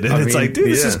does it. And it's like, dude,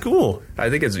 this is cool. I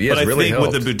think it's, but it's really I think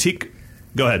helped. with the boutique...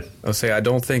 Go ahead. I'll say I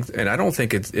don't think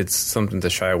it's something to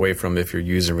shy away from if you're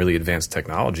using really advanced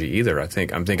technology either. I'm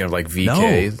thinking of like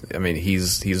VK. No. I mean,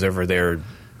 he's over there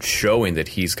showing that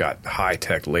he's got high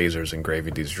tech lasers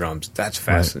engraving these drums. That's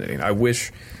fascinating. Right. I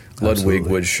wish Ludwig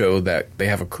would show that they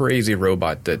have a crazy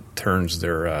robot that turns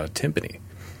their timpani.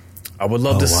 I would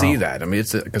love to see that. I mean,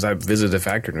 it's because I visited the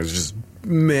factory and there's just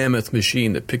mammoth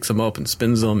machine that picks them up and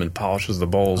spins them and polishes the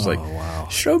bowls.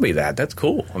 Show me that. That's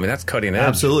cool. I mean, that's cutting edge.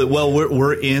 Absolutely. Well,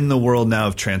 we're in the world now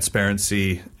of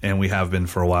transparency, and we have been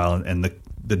for a while. And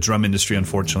the drum industry,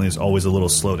 unfortunately, is always a little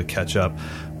slow to catch up.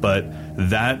 But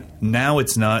that now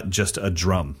it's not just a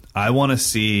drum. I want to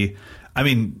see. I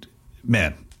mean,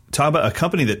 man, talk about a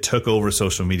company that took over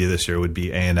social media this year would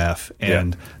be A&F,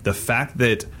 and the fact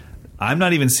that I'm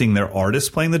not even seeing their artists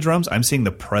playing the drums. I'm seeing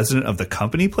the president of the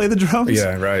company play the drums.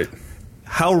 Yeah, right.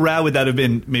 How rad would that have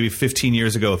been maybe 15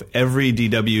 years ago if every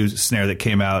DW snare that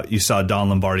came out, you saw Don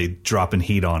Lombardi dropping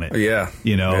heat on it? Yeah.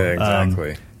 You know? Yeah,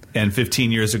 exactly. And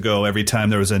 15 years ago, every time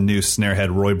there was a new snare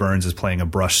head, Roy Burns is playing a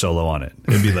brush solo on it.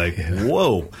 It'd be like,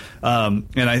 whoa. And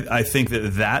I think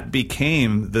that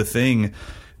became the thing,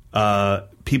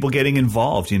 people getting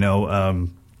involved, you know,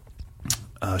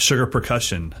 Sugar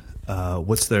Percussion.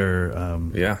 What's their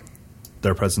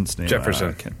president's name?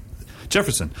 Jefferson.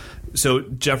 Jefferson. So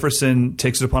Jefferson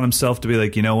takes it upon himself to be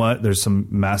like, you know what? There's some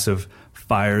massive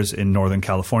fires in Northern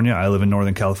California. I live in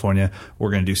Northern California.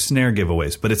 We're going to do snare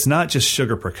giveaways. But it's not just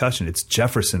Sugar Percussion. It's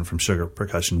Jefferson from Sugar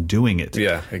Percussion doing it.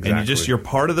 Yeah, exactly. And you're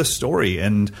part of the story.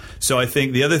 And so I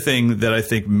think the other thing that I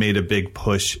think made a big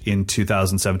push in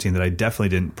 2017 that I definitely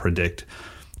didn't predict,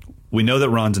 we know that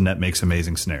Ron Danette makes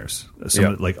amazing snares,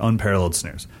 like unparalleled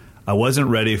snares. I wasn't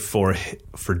ready for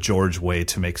George Way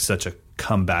to make such a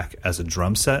comeback as a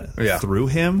drum set through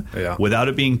him without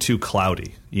it being too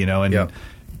cloudy, you know. And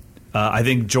I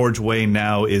think George Way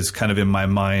now is kind of in my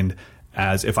mind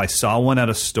as if I saw one at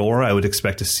a store, I would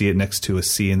expect to see it next to a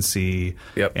CNC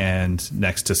and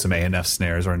next to some A&F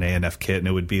snares or an A&F kit, and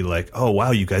it would be like, oh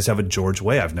wow, you guys have a George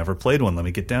Way. I've never played one. Let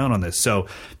me get down on this. So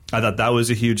I thought that was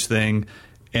a huge thing.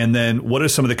 And then what are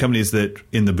some of the companies that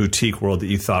in the boutique world that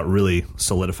you thought really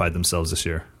solidified themselves this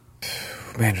year?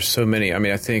 Man, there's so many. I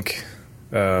mean, I think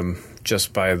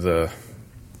just by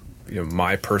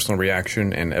my personal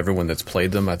reaction and everyone that's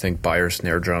played them, I think Beyer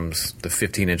snare drums, the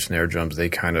 15-inch snare drums, they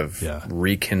kind of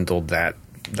rekindled that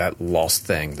lost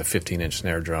thing, the 15-inch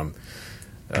snare drum.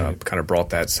 Kind of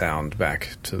brought that sound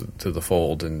back to the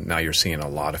fold, and now you're seeing a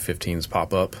lot of 15s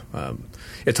pop up.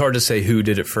 It's hard to say who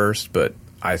did it first, but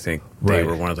I think they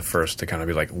were one of the first to kind of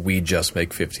be like, we just make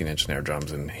 15-inch snare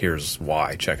drums, and here's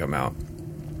why. Check them out.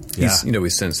 Yeah.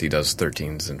 He's since he does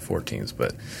 13s and 14s,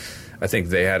 but I think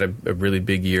they had a really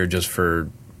big year just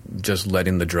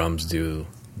letting the drums do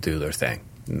their thing.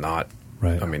 I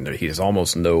mean, he has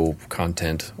almost no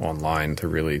content online to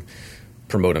really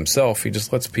promote himself. He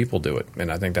just lets people do it,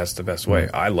 and I think that's the best way.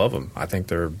 I love them. I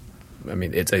think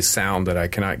it's a sound that I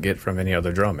cannot get from any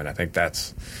other drum, and I think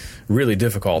that's really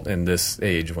difficult in this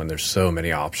age when there's so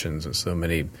many options and so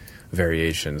many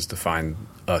variations to find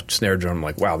a snare drum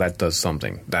like, wow, that does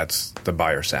something. That's the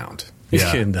Beyer sound.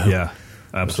 Yeah,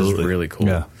 absolutely. Which is really cool.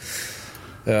 I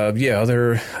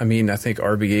think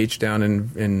RBH down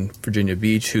in Virginia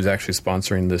Beach, who's actually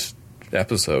sponsoring this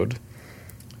episode,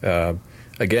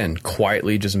 again,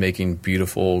 quietly just making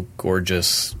beautiful,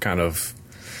 gorgeous, kind of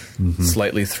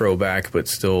slightly throwback, but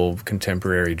still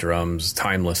contemporary drums,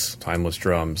 timeless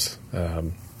drums.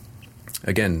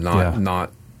 Again,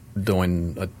 not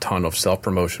doing a ton of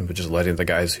self-promotion, but just letting the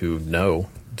guys who know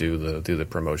do the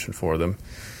promotion for them.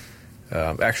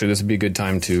 Actually, this would be a good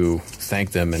time to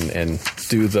thank them and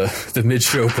do the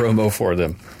mid-show promo for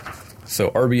them. So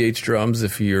RBH Drums,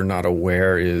 if you're not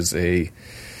aware, it's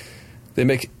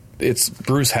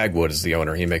Bruce Hagwood is the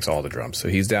owner. He makes all the drums. So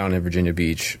he's down in Virginia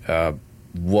Beach.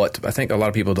 What I think a lot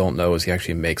of people don't know is he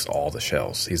actually makes all the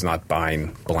shells. He's not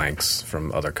buying blanks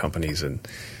from other companies and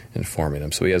forming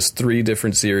them. So he has 3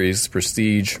 different series: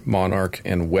 Prestige, Monarch,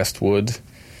 and Westwood.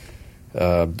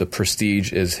 The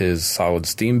Prestige is his solid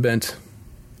steam bent,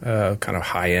 kind of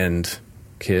high-end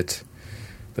kit.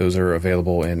 Those are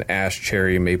available in ash,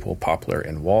 cherry, maple, poplar,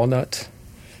 and walnut.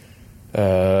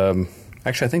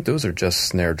 Actually, I think those are just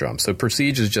snare drums. So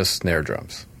Prestige is just snare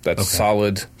drums. That's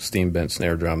solid steam bent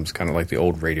snare drums, kind of like the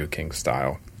old Radio King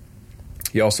style.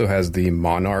 He also has the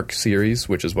Monarch series,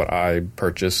 which is what I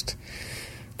purchased.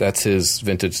 That's his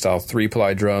vintage style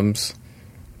 3-ply drums.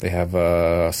 They have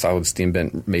solid steam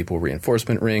bent maple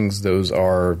reinforcement rings. Those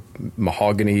are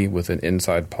mahogany with an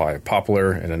inside ply of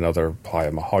poplar and another ply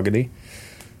of mahogany.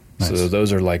 Nice. So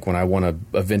those are like when I want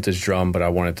a vintage drum, but I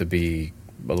want it to be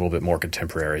a little bit more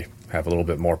contemporary, have a little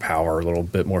bit more power, a little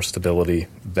bit more stability.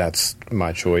 That's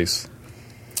my choice.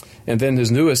 And then his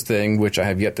newest thing, which I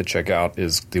have yet to check out,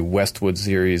 is the Westwood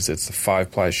series. It's a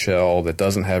 5-ply shell that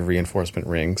doesn't have reinforcement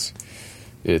rings.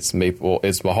 It's maple,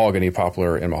 it's mahogany,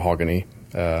 poplar, and mahogany.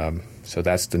 So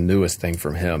that's the newest thing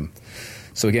from him.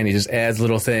 So again, he just adds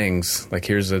little things. Like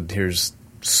here's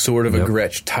sort of a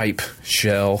Gretsch type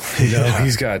shell. You know,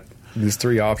 he's got these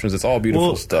 3 options. It's all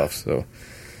beautiful stuff. So,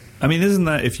 I mean, isn't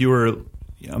that, if you were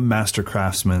a master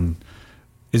craftsman,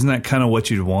 isn't that kind of what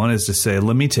you'd want, is to say,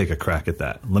 let me take a crack at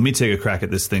that. Let me take a crack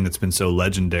at this thing that's been so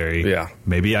legendary. Yeah.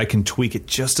 Maybe I can tweak it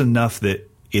just enough that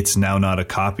it's now not a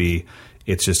copy.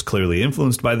 It's just clearly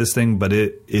influenced by this thing, but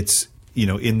it's, you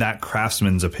know, in that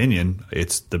craftsman's opinion,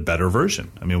 it's the better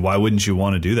version. I mean, why wouldn't you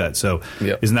want to do that? So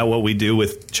Isn't that what we do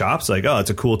with chops? Like, oh, it's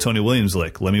a cool Tony Williams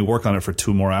lick. Let me work on it for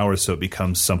 2 more hours so it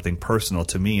becomes something personal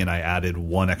to me, and I added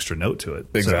 1 extra note to it.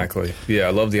 Exactly. So, yeah,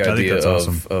 I love the idea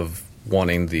of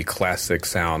wanting the classic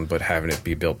sound, but having it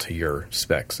be built to your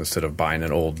specs instead of buying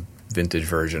an old vintage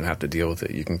version and have to deal with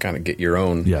it. You can kind of get your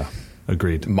own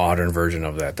agreed modern version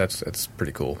of that. That's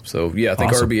pretty cool. So, yeah, I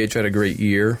think RBH had a great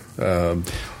year.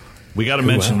 We got to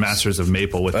mention Masters of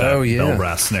Maple with that bell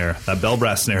brass snare. That bell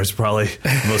brass snare is probably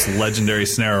the most legendary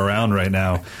snare around right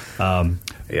now.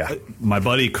 My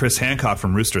buddy Chris Hancock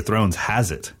from Rooster Thrones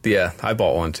has it. Yeah, I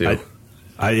bought one too.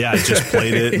 I just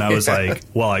played it, and I was like,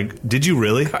 well, did you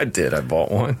really? I did. I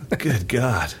bought one. Good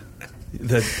God.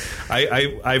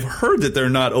 I've heard that they're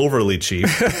not overly cheap,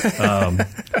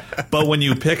 but when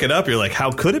you pick it up, you're like,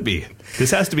 how could it be?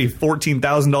 This has to be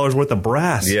 $14,000 worth of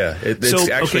brass. Yeah, it's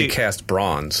actually cast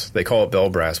bronze. They call it bell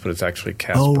brass, but it's actually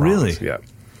cast bronze. Oh, really? Yeah.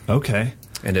 Okay.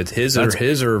 And his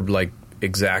are like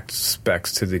exact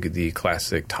specs to the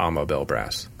classic Tama bell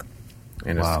brass.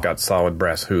 And it's got solid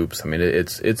brass hoops. I mean,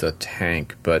 it's a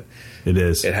tank, but it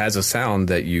is. It has a sound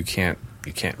that you can't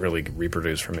really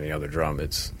reproduce from any other drum.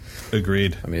 It's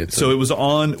agreed. I mean, it was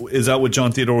on. Is that what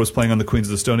John Theodore was playing on the Queens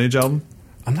of the Stone Age album?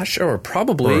 I'm not sure.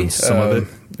 Probably some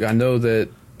of it. I know that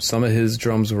some of his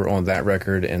drums were on that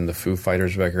record and the Foo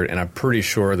Fighters record, and I'm pretty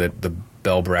sure that the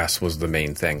bell brass was the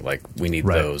main thing. Like, we need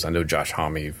those. I know Josh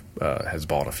Homme has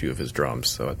bought a few of his drums,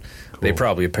 so they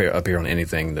probably appear on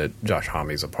anything that Josh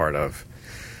Homme's a part of.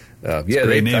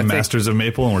 Great name, Masters of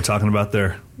Maple, and we're talking about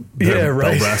their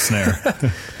bell brass snare.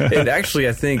 And actually,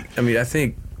 I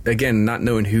think again, not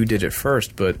knowing who did it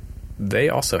first, but they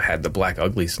also had the Black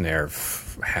Ugly snare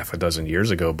half a dozen years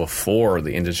ago before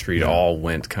the industry all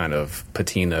went kind of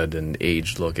patinaed and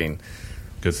aged looking.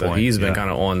 Good so point. He's been kind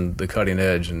of on the cutting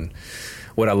edge, and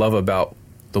what I love about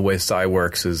the way Cy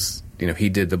works is, you know, he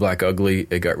did the Black Ugly,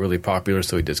 it got really popular,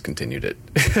 so he discontinued it.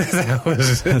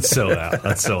 That's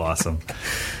so awesome.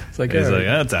 It's like, he's like,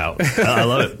 that's out. I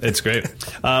love it. It's great.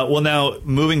 Well, now,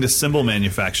 moving to cymbal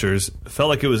manufacturers, felt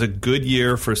like it was a good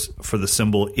year for the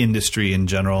cymbal industry in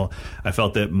general. I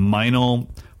felt that Meinl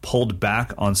pulled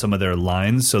back on some of their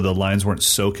lines, so the lines weren't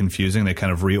so confusing. They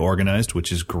kind of reorganized,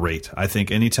 which is great. I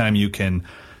think anytime you can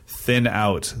thin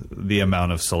out the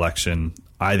amount of selection,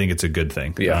 I think it's a good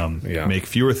thing. Make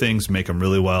fewer things, make them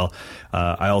really well.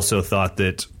 I also thought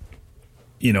that,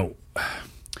 you know,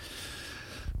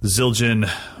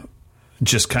 Zildjian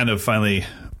just kind of finally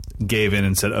gave in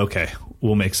and said, okay,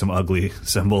 we'll make some ugly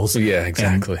cymbals. Yeah,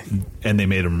 exactly. And they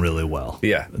made them really well.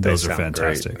 Yeah, those are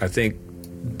fantastic. Great. I think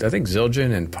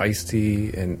Zildjian and Paiste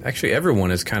and actually everyone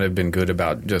has kind of been good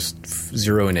about just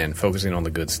zeroing in, focusing on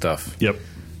the good stuff. Yep.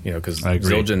 You know, because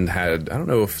Zildjian had, I don't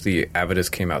know if the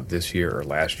Avidus came out this year or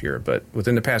last year, but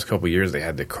within the past couple of years, they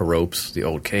had the Keropes, the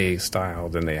old K style,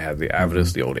 then they had the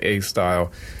Avidus, the old A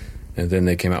style, and then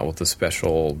they came out with the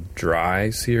special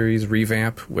Dry series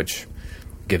revamp, which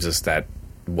gives us that,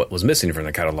 what was missing from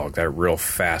the catalog, that real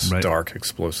fast, dark,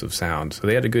 explosive sound. So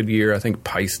they had a good year. I think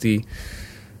Paiste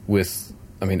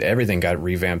everything got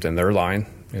revamped in their line.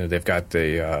 You know, they've got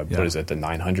the the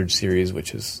 900 series,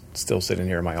 which is still sitting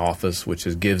here in my office, which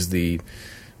gives the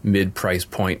mid price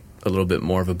point a little bit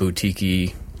more of a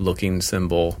boutique-y looking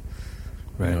cymbal.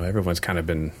 Right. You know, everyone's kind of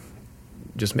been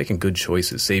just making good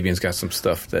choices. Sabian's got some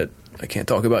stuff that I can't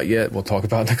talk about yet. We'll talk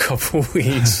about in a couple of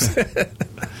weeks.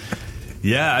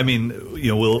 Yeah, I mean,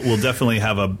 we'll definitely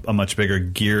have a much bigger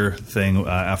gear thing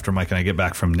after Mike and I get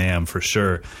back from NAMM for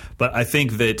sure. But I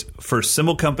think that for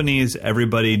cymbal companies,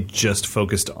 everybody just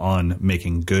focused on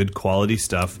making good quality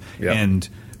stuff and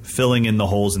filling in the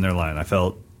holes in their line. I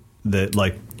felt that,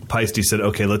 like Paiste said,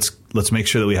 okay, let's make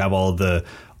sure that we have all the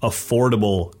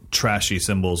affordable trashy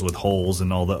cymbals with holes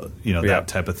and all the that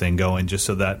type of thing going, just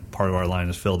so that part of our line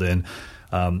is filled in.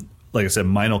 Like I said,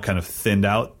 Meinl kind of thinned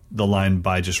out the line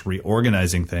by just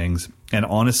reorganizing things. And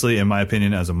honestly, in my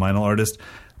opinion, as a Meinl artist,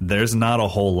 there's not a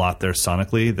whole lot there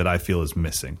sonically that I feel is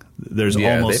missing. There's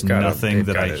almost nothing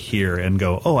that I hear and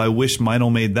go, oh, I wish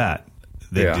Meinl made that.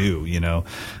 They do,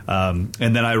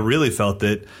 and then I really felt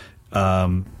that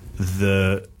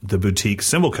the boutique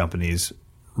cymbal companies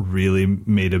really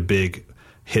made a big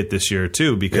hit this year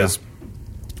too, because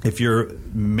if your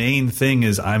main thing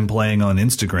is I'm playing on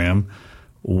Instagram,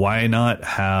 why not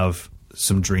have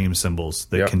some dream cymbals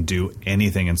that can do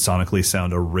anything and sonically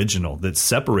sound original, that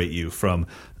separate you from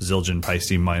Zildjian,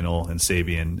 Paiste, Meinl, and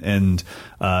Sabian,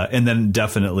 and then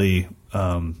definitely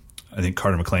I think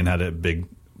Carter McLean had a big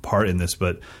part in this,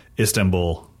 but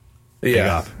Istanbul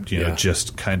EGOP,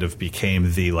 just kind of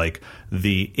became the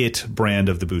it brand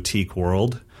of the boutique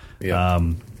world.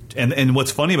 And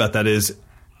what's funny about that is,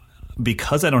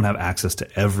 because I don't have access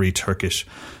to every Turkish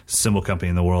cymbal company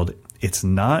in the world, it's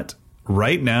not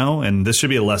right now, and this should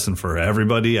be a lesson for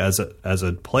everybody as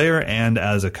a player and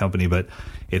as a company, but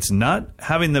it's not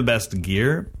having the best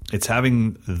gear, it's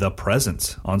having the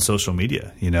presence on social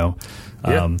media,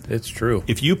 it's true.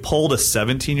 If you polled a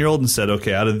 17-year-old and said,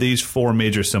 okay, out of these 4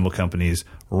 major cymbal companies,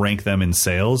 rank them in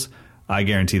sales, I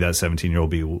guarantee that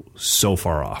 17-year-old will be so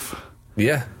far off.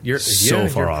 Yeah, you're so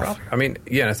far off. I mean,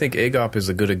 I think EGOP is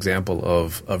a good example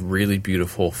of a really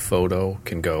beautiful photo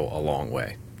can go a long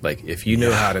way. Like, if you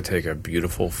know how to take a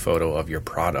beautiful photo of your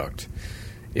product,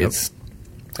 it's,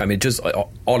 I mean, just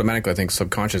automatically, I think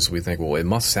subconsciously we think, well, it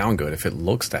must sound good if it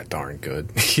looks that darn good,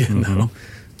 know?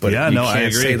 But you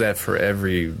can't say that for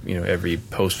every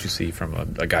post you see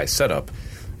from a guy's setup.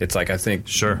 It's like, I think,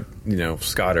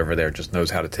 Scott over there just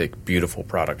knows how to take beautiful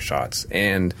product shots.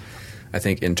 And I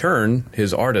think in turn,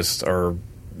 his artists are,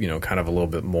 kind of a little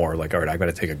bit more like, all right, I got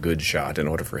to take a good shot in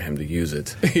order for him to use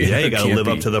it. You got to live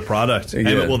up to the product.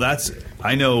 Yeah.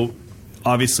 I know,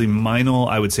 obviously, Meinl,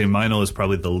 I would say Meinl is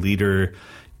probably the leader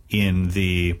in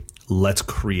the let's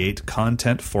create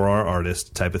content for our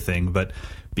artist type of thing. But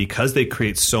because they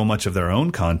create so much of their own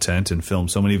content and film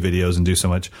so many videos and do so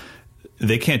much,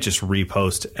 they can't just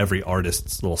repost every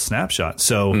artist's little snapshot.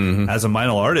 So as a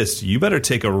Meinl artist, you better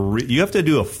take you have to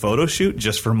do a photo shoot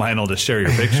just for Meinl to share your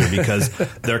picture, because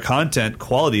their content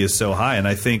quality is so high. And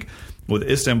I think with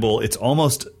Istanbul, it's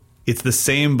the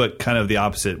same, but kind of the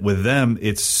opposite. With them,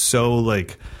 it's so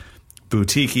like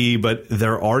boutique-y, but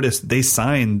their artists, they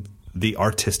sign the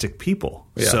artistic people.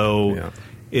 They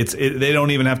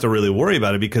don't even have to really worry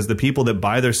about it, because the people that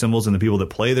buy their cymbals and the people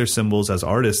that play their cymbals as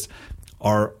artists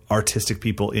are artistic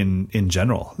people in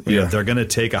general. They're going to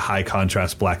take a high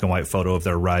contrast black and white photo of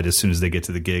their ride as soon as they get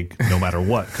to the gig, no matter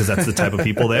what, because that's the type of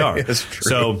people they are. It's true.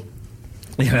 So,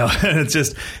 it's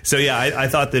just, I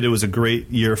thought that it was a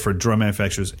great year for drum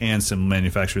manufacturers and cymbal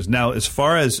manufacturers. Now, as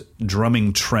far as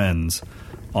drumming trends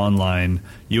online,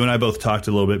 you and I both talked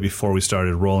a little bit before we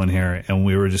started rolling here, and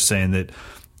we were just saying that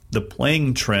the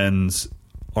playing trends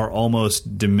are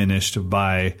almost diminished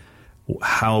by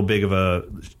how big of a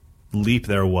leap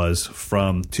there was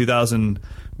from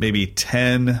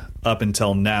 2010 up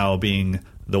until now being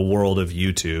the world of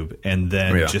YouTube. And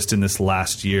then just in this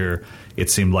last year, it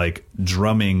seemed like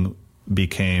drumming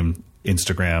became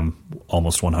Instagram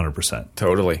almost 100%.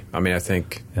 Totally. I mean, I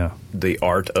think the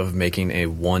art of making a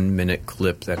 1-minute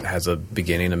clip that has a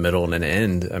beginning, a middle, and an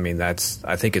end, I mean, I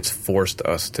think it's forced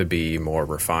us to be more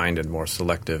refined and more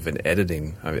selective in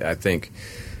editing. I think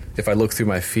if I look through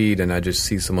my feed and I just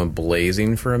see someone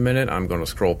blazing for a minute, I'm going to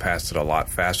scroll past it a lot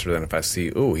faster than if I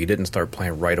see, he didn't start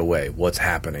playing right away. What's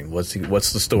happening? What's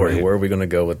the story? Right. Where are we going to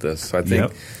go with this? So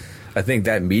I think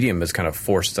that medium has kind of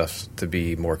forced us to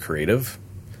be more creative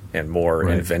and more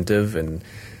inventive, and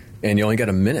you only got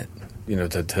a minute,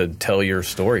 to tell your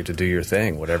story, to do your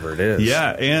thing, whatever it is. Yeah,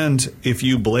 and if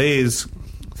you blaze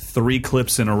 3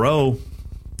 clips in a row,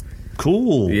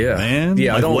 cool, man.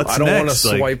 Yeah, I don't want to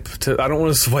swipe. I don't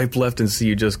want to swipe left and see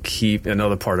you just keep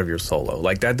another part of your solo.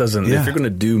 Like, that doesn't. If you're going to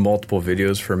do multiple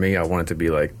videos for me, I want it to be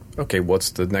like, okay,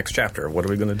 what's the next chapter? What are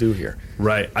we going to do here?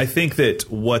 Right. I think that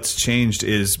what's changed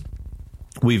is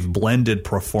we've blended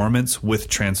performance with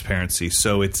transparency.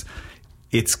 So it's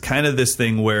kind of this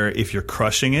thing where if you're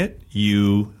crushing it,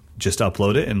 you just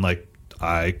upload it and like,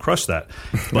 I crushed that.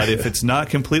 But if it's not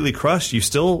completely crushed, you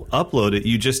still upload it.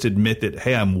 You just admit that,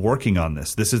 hey, I'm working on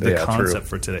this. This is the concept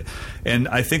for today. And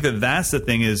I think that that's the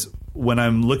thing is when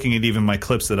I'm looking at even my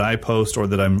clips that I post or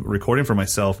that I'm recording for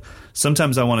myself,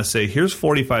 sometimes I want to say, here's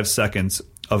 45 seconds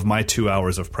of my 2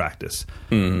 hours of practice.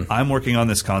 I'm working on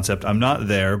this concept. I'm not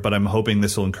there, but I'm hoping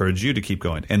this will encourage you to keep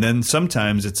going. And then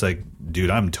sometimes it's like, dude,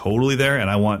 I'm totally there, and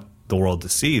I want the world to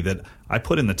see that I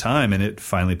put in the time and it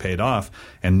finally paid off,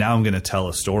 and now I'm going to tell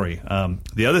a story.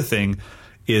 The other thing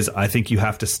is I think you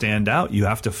have to stand out. You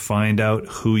have to find out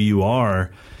who you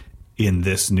are in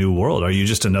this new world. Are you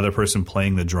just another person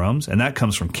playing the drums? And that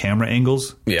comes from camera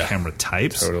angles, camera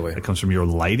types. Totally. It comes from your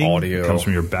lighting. Audio. It comes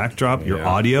from your backdrop, your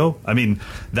audio. I mean,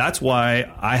 that's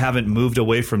why I haven't moved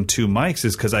away from 2 mics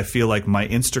is because I feel like my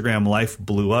Instagram life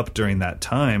blew up during that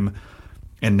time,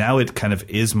 and now it kind of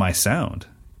is my sound.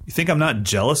 You think I'm not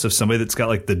jealous of somebody that's got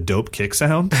like the dope kick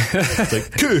sound? It's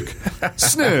like kick,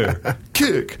 snare,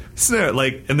 kick, snare.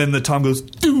 Like, and then the tom goes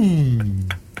doom.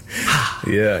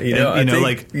 Yeah, I think,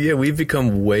 like we've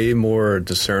become way more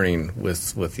discerning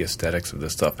with the aesthetics of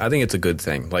this stuff. I think it's a good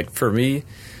thing. Like for me,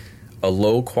 a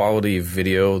low quality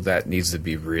video that needs to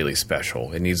be really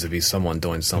special. It needs to be someone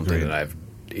doing something that I've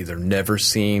either never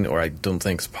seen or I don't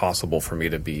think it's possible for me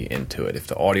to be into it. If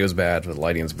the audio's bad, if the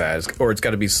lighting's bad, or it's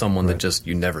got to be someone that just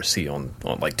you never see on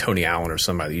like Tony Allen or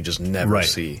somebody you just never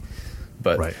see.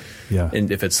 But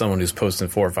and if it's someone who's posting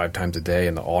 4 or 5 times a day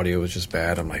and the audio is just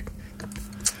bad, I'm like,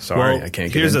 sorry, I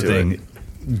can't get into it. Here's the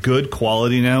thing. Good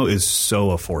quality now is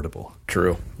so affordable.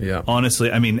 True. Yeah. Honestly,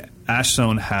 I mean,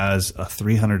 Ashzone has a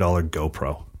 $300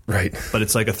 GoPro. Right. But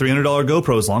it's like a $300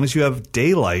 GoPro. As long as you have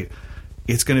daylight,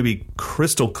 it's going to be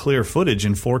crystal clear footage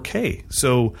in 4K.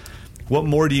 So what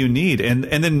more do you need? And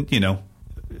then,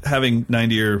 having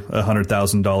 $90,000 or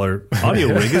 $100,000 audio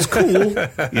rig is cool,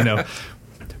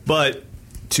 But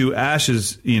to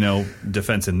Ash's,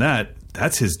 defense in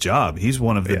that's his job. He's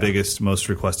one of the biggest, most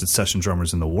requested session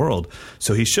drummers in the world.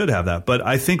 So he should have that. But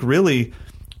I think really,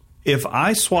 if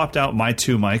I swapped out my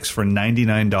 2 mics for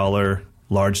 $99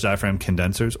 large diaphragm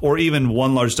condensers, or even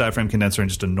one large diaphragm condenser and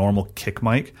just a normal kick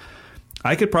mic,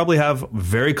 I could probably have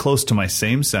very close to my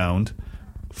same sound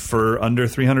for under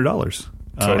 $300.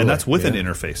 Totally. And that's with an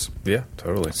interface. Yeah,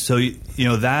 totally. So,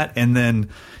 that, and then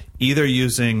either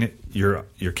using your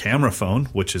camera phone,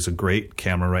 which is a great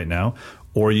camera right now,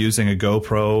 or using a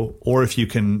GoPro, or if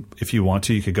you want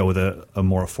to, you could go with a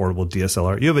more affordable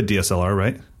DSLR. You have a DSLR,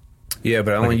 right? Yeah,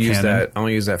 but I only use that. I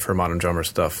only use that for Modern Drummer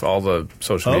stuff. All the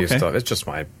social media stuff. It's just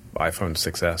my iPhone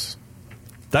 6S.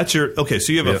 That's your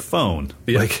So you have a phone.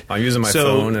 Yeah. I'm using my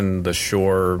phone and the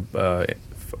Shure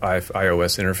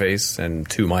iOS interface and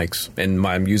 2 mics, and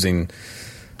I'm using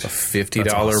a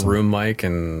 $50 room mic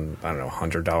and I don't know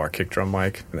 $100 kick drum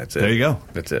mic, and that's it. There you go.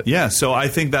 That's it. Yeah, so I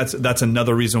think that's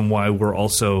another reason why we're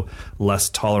also less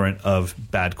tolerant of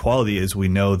bad quality is we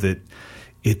know that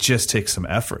it just takes some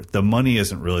effort. The money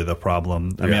isn't really the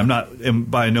problem. I mean, I'm not, and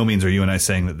by no means are you and I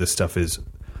saying that this stuff is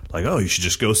like, oh, you should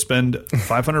just go spend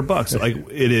 $500. Like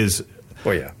it is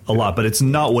a lot, but it's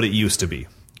not what it used to be.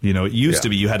 It used to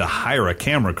be you had to hire a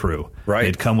camera crew. Right.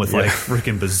 They'd come with like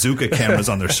freaking bazooka cameras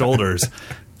on their shoulders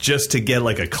just to get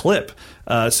like a clip.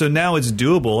 So now it's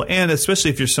doable. And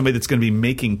especially if you're somebody that's going to be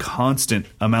making constant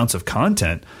amounts of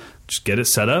content, just get it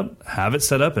set up, have it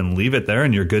set up, and leave it there,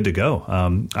 and you're good to go.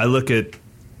 I look at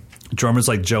drummers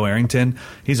like Joe Arrington.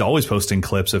 He's always posting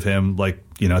clips of him like,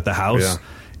 at the house. Yeah.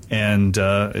 And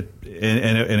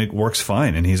it works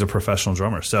fine, and he's a professional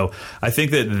drummer. So I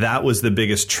think that was the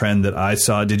biggest trend that I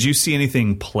saw. Did you see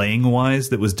anything playing-wise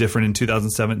that was different in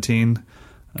 2017?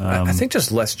 I think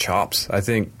just less chops. I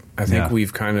think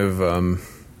we've kind of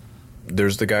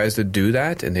there's the guys that do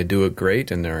that, and they do it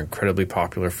great, and they're incredibly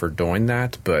popular for doing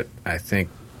that. But I think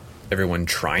everyone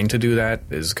trying to do that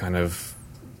is kind of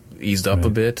eased up a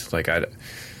bit. Like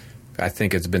I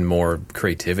think it's been more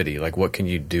creativity. Like, what can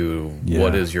you do? Yeah.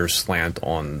 What is your slant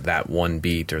on that one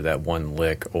beat or that one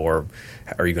lick? Or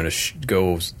are you going to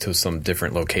go to some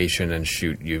different location and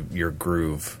shoot your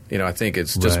groove? I think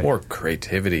it's just more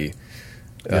creativity.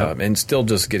 And still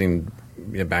just getting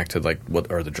back to, like, what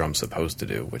are the drums supposed to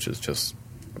do, which is just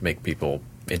make people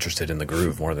interested in the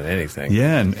groove more than anything.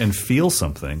 Yeah, and feel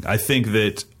something. I think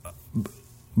that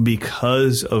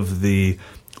because of the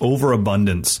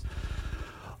overabundance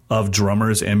of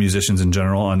drummers and musicians in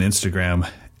general on Instagram,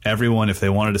 everyone, if they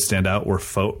wanted to stand out, were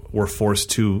forced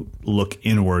to look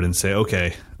inward and say,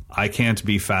 okay, I can't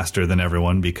be faster than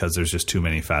everyone because there's just too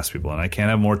many fast people, and I can't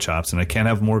have more chops, and I can't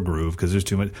have more groove because there's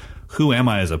too much. Who am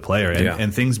I as a player?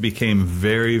 And things became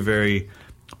very, very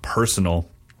personal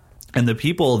And the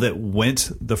people that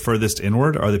went the furthest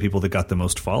inward are the people that got the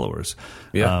most followers.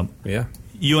 Yeah.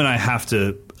 You and I have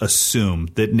to assume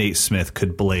that Nate Smith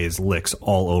could blaze licks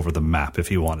all over the map if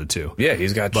he wanted to. Yeah,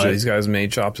 he's got as many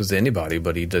chops as anybody,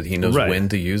 but he knows when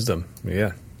to use them.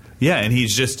 Yeah. Yeah, and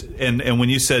he's just and when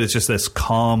you said it's just this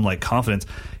calm, like, confidence,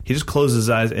 he just closes his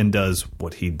eyes and does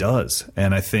what he does.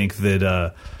 And I think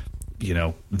that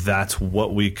that's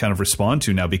what we kind of respond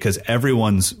to now, because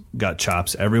everyone's got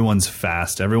chops, everyone's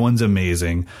fast, everyone's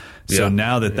amazing. So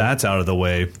now that that's out of the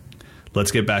way,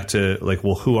 let's get back to, like,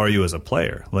 well, who are you as a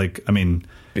player? Like, I mean,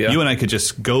 you and I could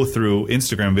just go through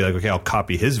Instagram and be like, okay, I'll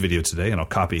copy his video today and I'll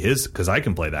copy his because I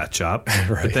can play that chop.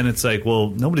 Right. But then it's like, well,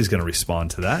 nobody's going to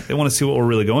respond to that. They want to see what we're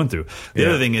really going through. The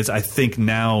other thing is, I think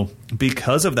now,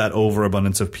 because of that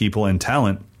overabundance of people and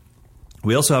talent,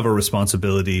 we also have a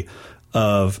responsibility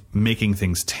of making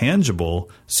things tangible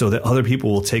so that other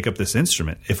people will take up this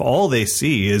instrument. If all they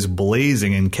see is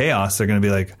blazing and chaos, they're going to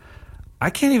be like, I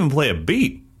can't even play a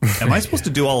beat. Am I supposed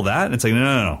to do all that? And it's like,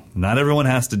 no. Not everyone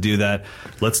has to do that.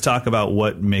 Let's talk about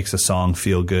what makes a song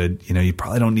feel good. You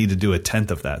probably don't need to do 1/10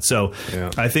 of that. So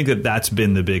I think that that's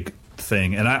been the big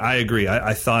thing. And I agree.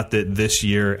 I thought that this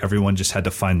year everyone just had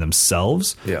to find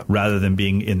themselves rather than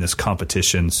being in this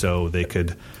competition so they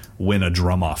could win a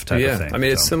drum off type of thing. I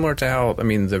mean, it's similar to how,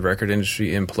 the record industry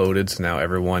imploded, so now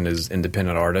everyone is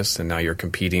independent artists, and now you're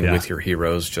competing with your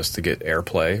heroes just to get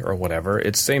airplay or whatever.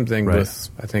 It's the same thing with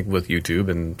YouTube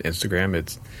and Instagram.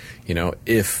 It's,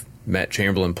 if Matt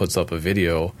Chamberlain puts up a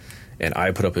video and I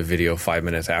put up a video 5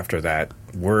 minutes after that,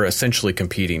 we're essentially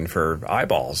competing for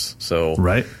eyeballs. So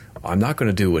I'm not going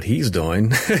to do what he's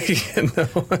doing.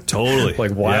 Totally.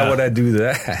 Like, why would I do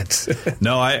that?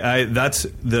 No, I that's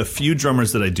the few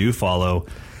drummers that I do follow.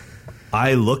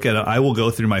 I look at it, I will go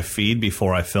through my feed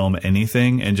before I film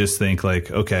anything and just think,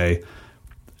 like, okay,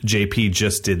 JP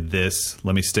just did this.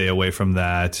 Let me stay away from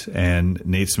that. And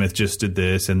Nate Smith just did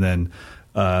this. And then,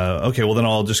 okay, well, then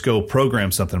I'll just go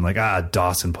program something. I'm like,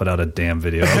 Dawson put out a damn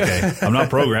video. Okay, I'm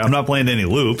not playing any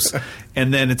loops.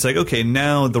 And then it's like, okay,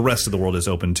 now the rest of the world is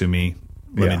open to me.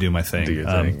 Let me do my thing. Do your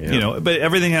thing, but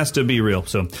everything has to be real.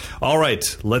 So, all right,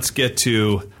 let's get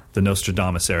to the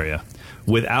Nostradamus area.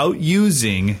 Without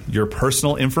using your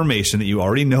personal information that you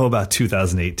already know about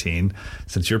 2018,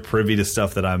 since you're privy to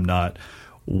stuff that I'm not,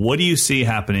 what do you see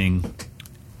happening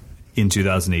in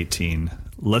 2018?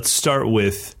 Let's stay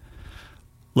with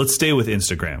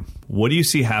Instagram. What do you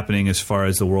see happening as far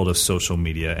as the world of social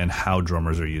media and how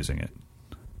drummers are using it?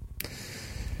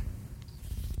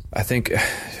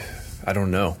 I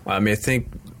don't know. I think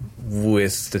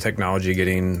with the technology I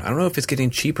don't know if it's getting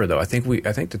cheaper though. I think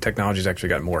the technology's actually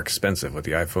gotten more expensive with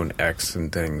the iPhone X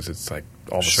and things. It's like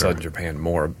all of a sudden you're paying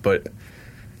more. But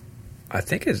I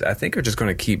think we're just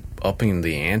going to keep upping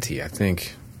the ante. I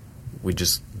think we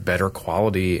just better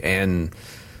quality, and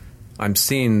I'm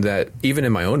seeing that even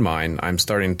in my own mind, I'm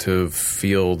starting to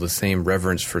feel the same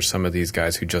reverence for some of these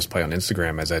guys who just play on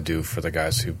Instagram as I do for the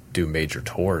guys who do major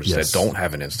tours that don't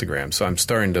have an Instagram. So I'm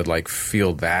starting to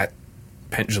feel that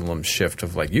pendulum shift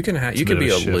of you can be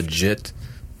a legit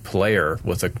player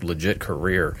with a legit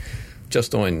career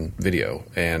just doing video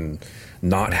and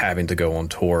not having to go on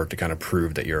tour to kind of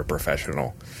prove that you're a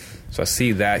professional. So I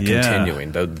see that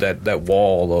continuing. That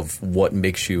wall of what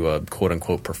makes you a quote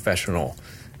unquote professional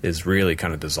is really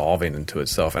kind of dissolving into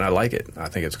itself, and I like it. I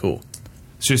think it's cool.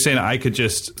 So you're saying I could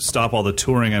just stop all the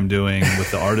touring I'm doing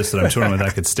with the artists that I'm touring with? I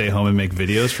could stay home and make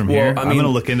videos from here? I'm going to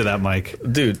look into that, Mike.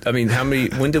 Dude,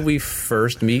 when did we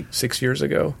first meet? 6 years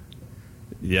ago?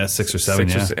 Yeah, 6 or 7,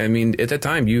 at that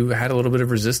time, you had a little bit of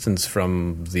resistance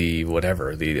from the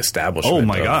establishment. Oh,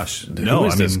 my gosh. Who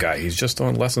is this guy? He's just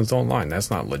doing lessons online. That's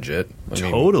not legit.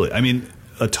 Totally.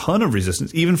 A ton of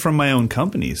resistance, even from my own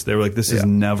companies. They were like, this is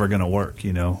never going to work,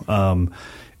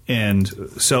 And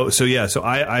so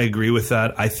I agree with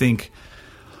that. I think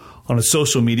on a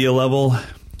social media level,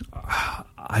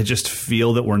 I just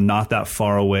feel that we're not that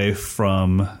far away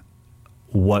from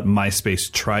what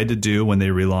MySpace tried to do when they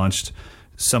relaunched,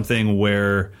 something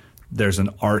where there's an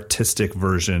artistic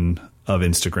version of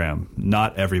Instagram.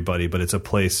 Not everybody, but it's a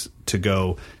place to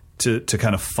go to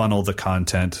kind of funnel the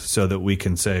content so that we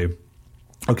can say,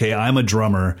 okay, I'm a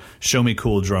drummer, show me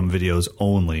cool drum videos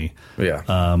only.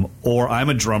 Yeah. Or I'm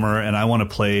a drummer and I want to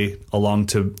play along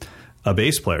to a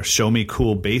bass player. Show me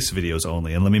cool bass videos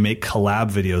only. And let me make collab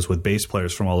videos with bass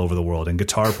players from all over the world and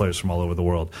guitar players from all over the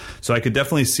world. So I could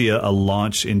definitely see a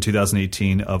launch in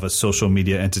 2018 of a social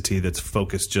media entity that's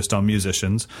focused just on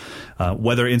musicians.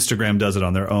 Whether Instagram does it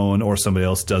on their own or somebody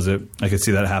else does it, I could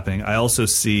see that happening. I also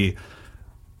see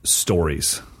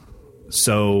stories.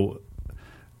 So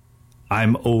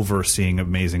I'm overseeing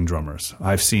amazing drummers.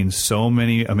 I've seen so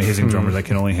many amazing drummers I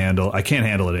can't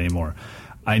handle it anymore.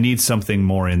 I need something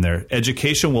more in there.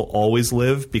 Education will always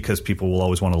live because people will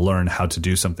always want to learn how to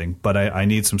do something. But I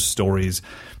need some stories,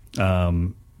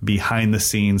 behind the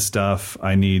scenes stuff.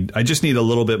 I just need a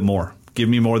little bit more. Give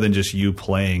me more than just you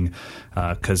playing,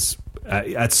 because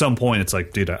at some point it's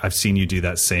like, dude, I've seen you do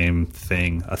that same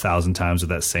thing 1,000 times with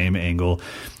that same angle.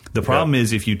 The problem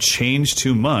is if you change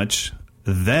too much,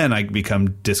 then I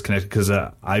become disconnected because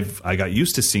I got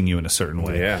used to seeing you in a certain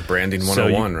way. Yeah, branding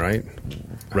 101, right?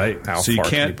 Right. How so you far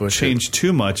can't can you change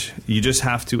too much. You just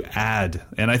have to add.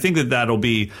 And I think that'll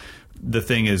be the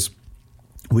thing is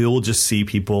we will just see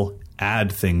people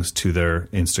add things to their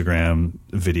Instagram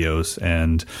videos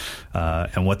and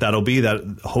what that'll be, that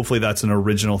hopefully that's an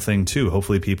original thing too.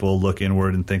 Hopefully people look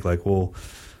inward and think like, well,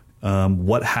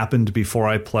 what happened before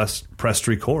I pressed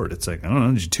record? It's like, I don't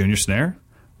know, did you tune your snare?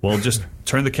 Well, just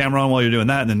turn the camera on while you're doing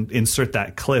that and then insert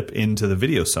that clip into the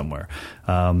video somewhere.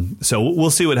 So we'll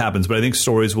see what happens, but I think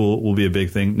stories will be a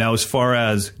big thing. Now, as far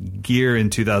as gear in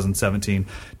 2017,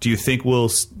 do you think we'll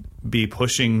be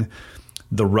pushing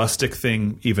the rustic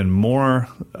thing even more,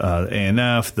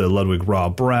 ANF, the Ludwig raw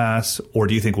brass, or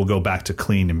do you think we'll go back to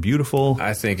clean and beautiful?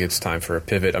 I think it's time for a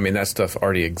pivot. I mean, that stuff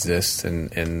already exists,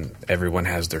 and everyone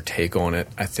has their take on it.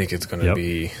 I think it's going to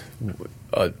be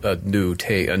a new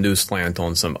take, a new slant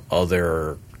on some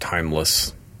other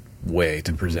timeless way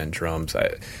to present drums.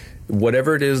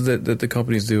 Whatever it is that the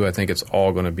companies do, I think it's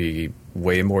all going to be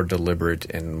way more deliberate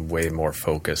and way more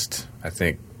focused. I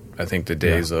think the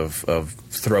days of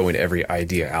throwing every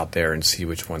idea out there and see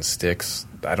which one sticks,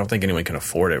 I don't think anyone can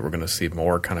afford it. We're going to see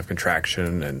more kind of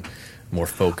contraction and more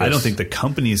focus. I don't think the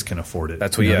companies can afford it.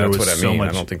 That's what, that's what I mean.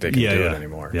 I don't think they can do it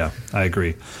anymore. Yeah, I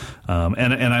agree.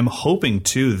 And I'm hoping,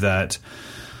 too, that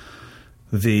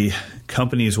the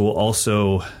companies will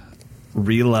also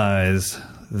realize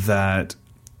that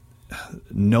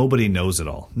nobody knows it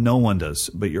all. No one does.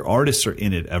 But your artists are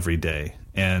in it every day.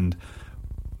 And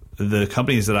the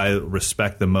companies that I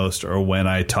respect the most are when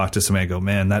I talk to somebody, I go,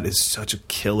 man, that is such a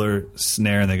killer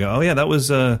snare. And they go, oh, yeah, that was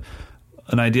an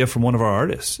idea from one of our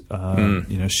artists.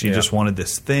 She just wanted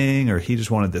this thing, or he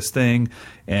just wanted this thing.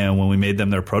 And when we made them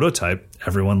their prototype,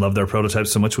 everyone loved their prototype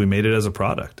so much we made it as a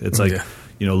product. It's like,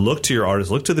 look to your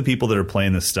artists, look to the people that are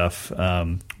playing this stuff.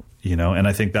 And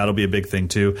I think that'll be a big thing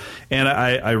too. And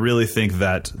I really think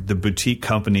that the boutique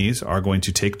companies are going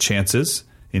to take chances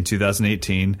in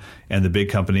 2018, and the big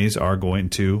companies are going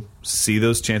to see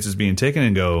those chances being taken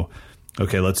and go,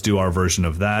 okay, let's do our version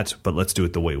of that, but let's do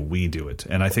it the way we do it.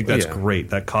 And I think that's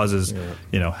great. That causes,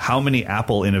 how many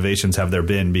Apple innovations have there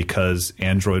been because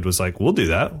Android was like, we'll do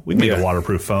that. We can make a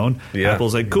waterproof phone. Yeah.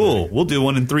 Apple's like, cool, we'll do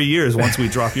one in 3 years once we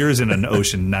drop yours in an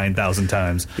ocean 9,000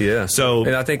 times. Yeah. So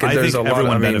and I think there's a lot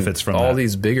everyone benefits from all that.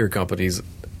 These bigger companies,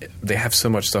 they have so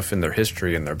much stuff in their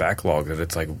history and their backlog that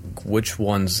it's like, which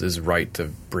ones is right to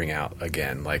bring out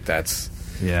again? Like that's,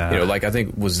 like I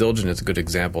think with Zildjian, it's a good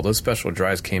example. Those special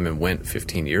drives came and went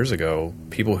 15 years ago.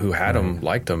 People who had them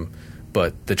liked them,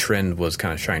 but the trend was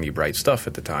kind of shiny, bright stuff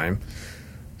at the time.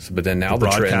 So, but then now the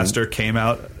Broadcaster trend came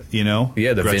out, the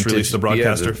Gretsch vintage, released the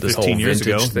Broadcaster this 15 years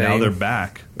ago. Thing. Now they're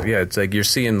back. Yeah, it's like you're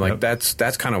seeing like that's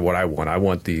kind of what I want. I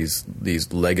want these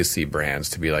legacy brands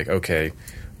to be like, okay,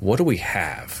 what do we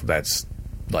have that's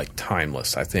like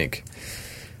timeless? I think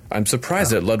I'm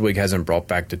surprised that Ludwig hasn't brought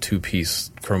back the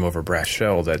 2-piece chrome over brass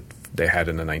shell that they had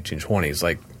in the 1920s.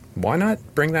 Like, why not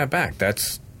bring that back?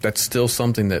 That's still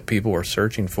something that people are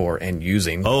searching for and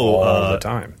using all the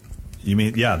time. You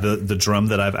mean, the drum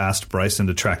that I've asked Bryson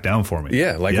to track down for me.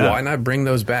 Yeah, why not bring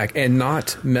those back and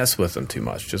not mess with them too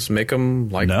much? Just make them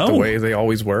like the way they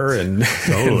always were. And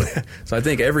totally. So I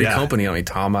think every company,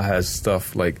 Tama has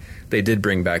stuff like they did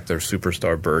bring back their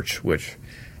Superstar Birch, which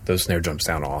those snare drums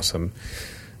sound awesome.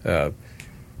 I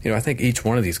think each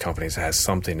one of these companies has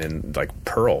something in like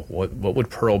Pearl. What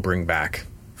would Pearl bring back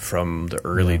from the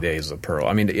early days of Pearl?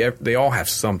 I mean, they all have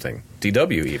something.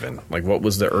 DW even. Like, what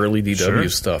was the early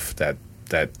DW stuff that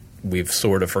we've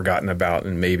sort of forgotten about,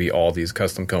 and maybe all these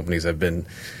custom companies have been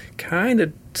kind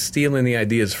of stealing the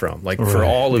ideas from, for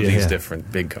all of these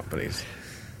different big companies.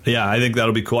 Yeah, I think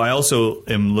that'll be cool. I also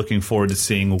am looking forward to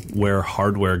seeing where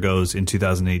hardware goes in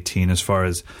 2018 as far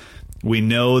as we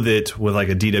know that with like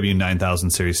a DW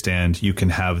 9000 series stand, you can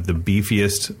have the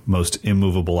beefiest, most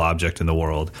immovable object in the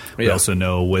world. We also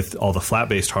know with all the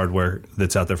flat-based hardware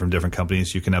that's out there from different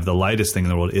companies, you can have the lightest thing in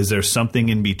the world. Is there something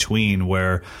in between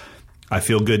where I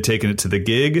feel good taking it to the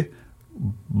gig,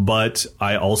 but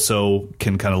I also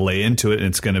can kind of lay into it and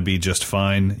it's going to be just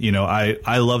fine?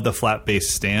 I love the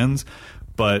flat-based stands,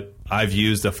 but I've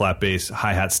used a flat bass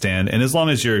hi-hat stand, and as long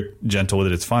as you're gentle with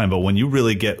it, it's fine. But when you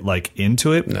really get like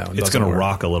into it, it's going to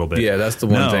rock a little bit. Yeah, that's the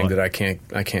one thing that I can't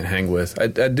hang with.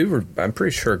 I'm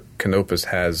pretty sure Canopus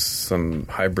has some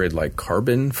hybrid like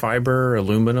carbon fiber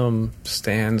aluminum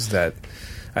stands that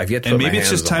I've yet to put my hands on. And maybe it's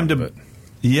just time to.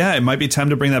 Yeah, it might be time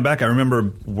to bring that back. I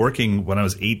remember working when I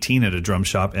was 18 at a drum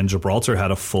shop, and Gibraltar had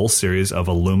a full series of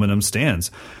aluminum stands.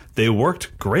 They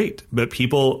worked great, but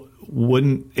people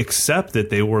wouldn't accept that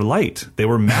they were light. They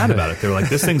were mad about it. They were like,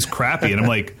 this thing's crappy. And I'm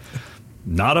like,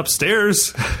 not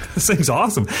upstairs. This thing's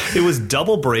awesome. It was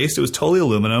double braced. It was totally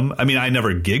aluminum. I mean, I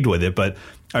never gigged with it, but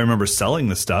I remember selling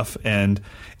the stuff, and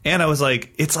I was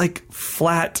like, it's like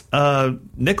flat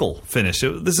nickel finish.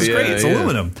 This is great. It's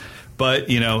aluminum. But,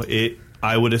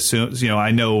 I would assume,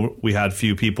 I know we had a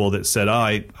few people that said,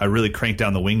 I really cranked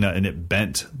down the wing nut and it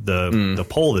bent the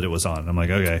pole that it was on. I'm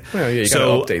like, okay. Well, yeah, you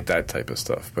got to update that type of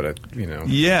stuff, but,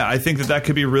 Yeah, I think that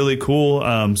could be really cool.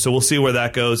 So we'll see where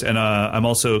that goes. And I'm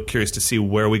also curious to see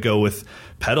where we go with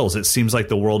pedals. It seems like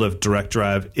the world of direct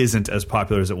drive isn't as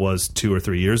popular as it was 2 or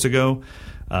 3 years ago.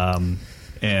 But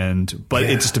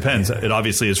it just depends. Yeah. It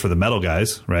obviously is for the metal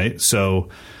guys, right? So...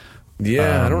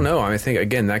 Yeah, I don't know. I think,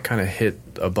 again, that kind of hit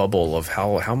a bubble of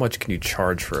how much can you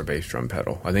charge for a bass drum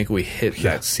pedal. I think we hit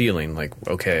that ceiling, like,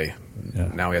 okay,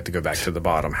 now we have to go back to the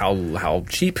bottom. How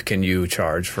cheap can you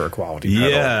charge for a quality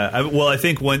pedal? Yeah, I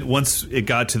think once it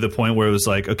got to the point where it was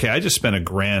like, okay, I just spent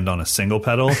 $1,000 on a single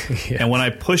pedal, and when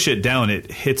I push it down,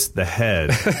 it hits the head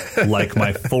like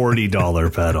my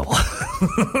 $40 pedal.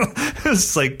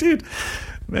 It's like, dude,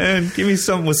 man, give me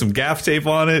something with some gaff tape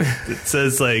on it. It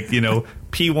says like,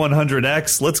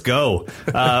 P100X. Let's go.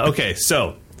 Okay,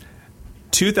 so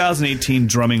 2018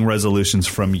 drumming resolutions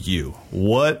from you.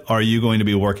 What are you going to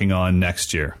be working on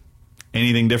next year?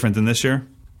 Anything different than this year?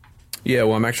 Yeah,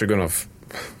 well, I'm actually going to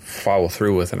follow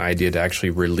through with an idea to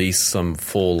actually release some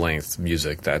full-length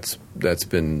music. That's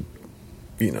been,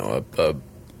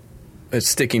 a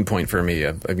sticking point for me.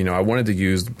 I wanted to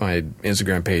use my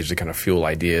Instagram page to kind of fuel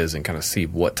ideas and kind of see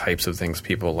what types of things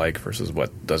people like versus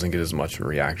what doesn't get as much of a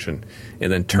reaction,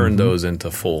 and then turn those into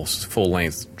full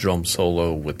length drum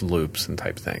solo with loops and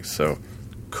type things. So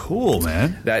cool,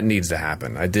 man. That needs to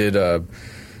happen. I did.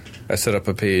 I set up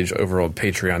a page over on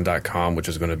Patreon.com, which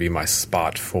is going to be my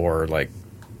spot for like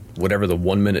whatever the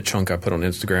 1 minute chunk I put on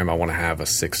Instagram. I want to have a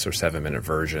 6 or 7 minute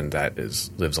version that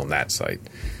lives on that site.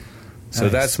 So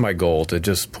that's my goal, to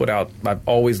just put out. I've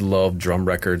always loved drum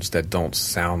records that don't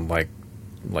sound like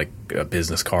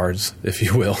business cards, if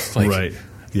you will. Right.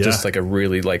 Yeah. Just like a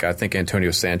really, I think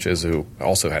Antonio Sanchez, who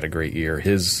also had a great year,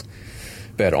 his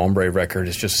Bad Hombre record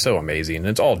is just so amazing.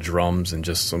 It's all drums and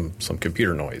just some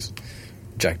computer noise.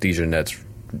 Jack DeJohnette's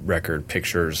record,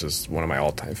 Pictures, is one of my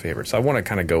all-time favorites. So I want to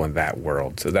kind of go in that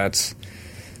world. So that's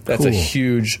cool. A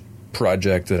huge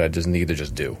project that I just need to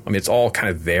just do. I mean, it's all kind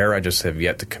of there. I just have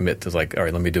yet to commit to all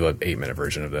right, let me do an 8-minute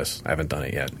version of this. I haven't done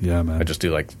it yet. Yeah, man. I just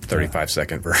do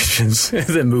 35-second versions and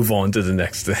then move on to the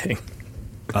next thing.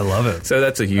 I love it. So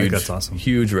that's a huge, that's awesome.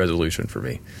 Huge resolution for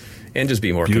me. And just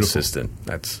be more consistent.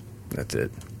 That's it.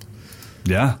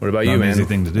 Yeah. What about you, man? Easy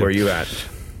thing to do. Where are you at?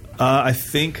 I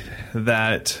think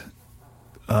that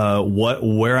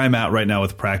where I'm at right now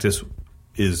with practice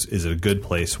is a good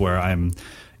place where I'm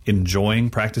enjoying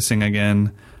practicing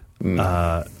again.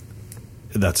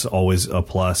 That's always a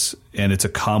plus. And it's a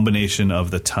combination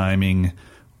of the timing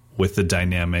with the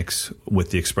dynamics,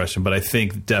 with the expression. But I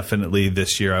think definitely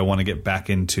this year I want to get back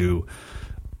into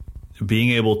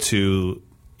being able to,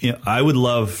 I would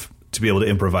love to be able to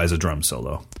improvise a drum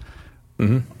solo.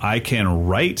 I can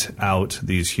write out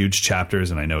these huge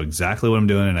chapters and I know exactly what I'm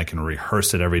doing and I can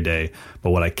rehearse it every day. But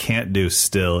what I can't do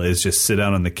still is just sit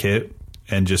down on the kit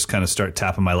and just kind of start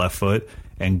tapping my left foot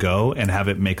and go and have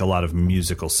it make a lot of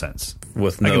musical sense.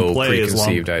 With no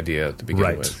preconceived idea to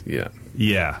begin with. Yeah.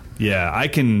 Yeah. I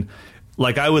can,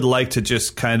 I would like to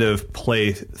just kind of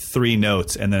play 3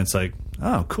 notes and then it's like,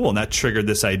 oh, cool. And that triggered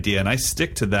this idea. And I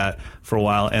stick to that for a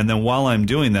while. And then while I'm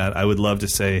doing that, I would love to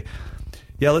say,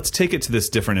 yeah, let's take it to this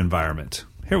different environment.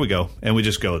 Here we go. And we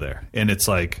just go there. And it's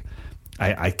like,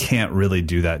 I can't really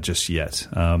do that just yet.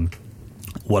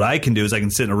 What I can do is I can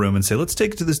sit in a room and say, let's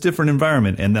take it to this different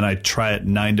environment. And then I try it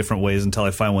 9 different ways until I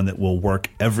find one that will work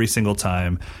every single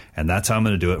time. And that's how I'm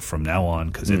going to do it from now on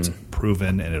because it's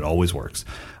proven and it always works.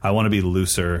 I want to be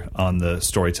looser on the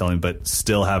storytelling, but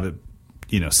still have it,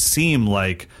 seem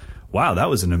like, wow, that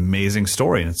was an amazing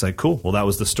story. And it's like, cool. Well, that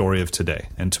was the story of today.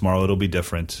 And tomorrow it'll be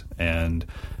different. And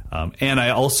I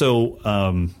also,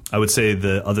 I would say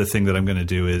the other thing that I'm going to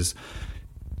do is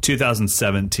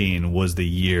 2017 was the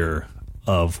year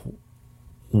of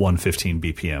 115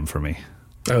 BPM for me.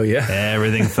 Oh, yeah.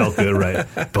 Everything felt good, right?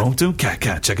 Boom, doom,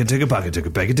 cat, check it, take a bucket, took a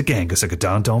bag to gang, suck it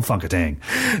down, don't funk a dang.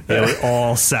 It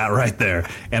all sat right there.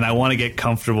 And I want to get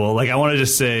comfortable. Like, I want to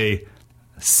just say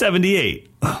 78.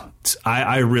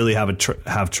 I really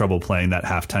have trouble playing that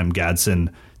halftime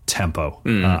Gadsden tempo.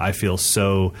 I feel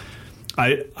so...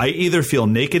 I either feel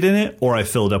naked in it or I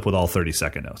fill it up with all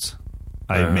 30-second notes.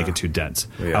 I make it too dense.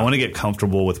 Yeah. I want to get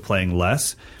comfortable with playing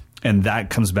less. And that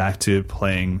comes back to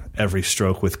playing every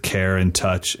stroke with care and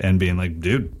touch and being like,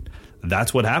 dude,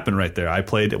 that's what happened right there. I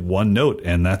played one note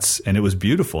and it was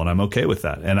beautiful and I'm okay with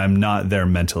that. And I'm not there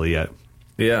mentally yet.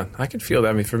 Yeah, I can feel that.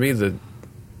 I mean, for me,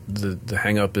 the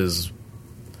hang up is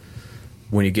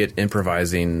when you get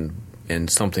improvising and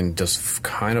something just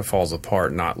kind of falls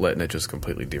apart, not letting it just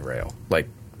completely derail. Like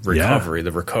recovery,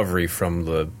 the recovery from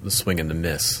the swing and the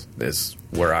miss is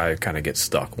where I kind of get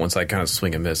stuck. Once I kind of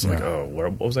swing and miss, I'm like, oh,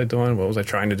 what was I doing? What was I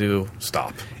trying to do?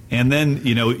 Stop. And then,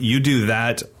 you do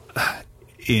that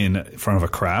in front of a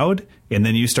crowd, and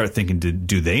then you start thinking,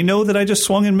 do they know that I just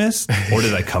swung and missed? Or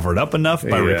did I cover it up enough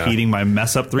by repeating my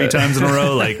mess up 3 times in a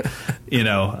row? Like,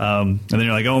 and then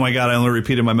you're like, oh my God, I only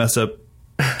repeated my mess up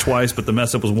twice, but the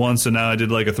mess up was once, and now I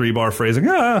did like a 3-bar phrasing.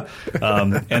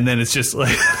 And then it's just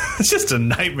like it's just a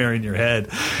nightmare in your head.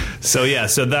 So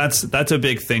that's a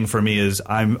big thing for me is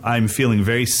I'm feeling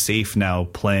very safe now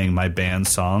playing my band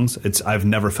songs. I've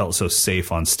never felt so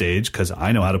safe on stage because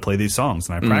I know how to play these songs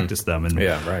and I practice them, and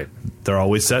they're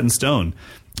always set in stone.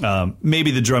 Maybe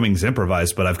the drumming's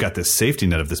improvised, but I've got this safety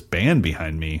net of this band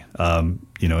behind me,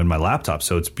 in my laptop.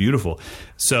 So it's beautiful.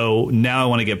 So now I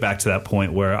want to get back to that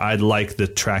point where I'd like the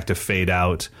track to fade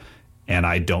out and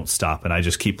I don't stop and I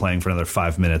just keep playing for another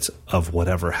 5 minutes of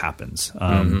whatever happens.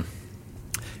 And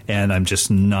I'm just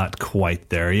not quite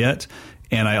there yet.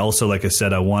 And I also, like I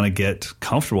said, I want to get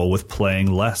comfortable with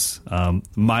playing less.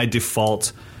 My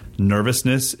default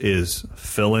nervousness is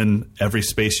fill in every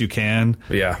space you can.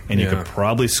 Yeah. And you could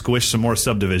probably squish some more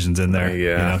subdivisions in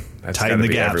there. That's tighten the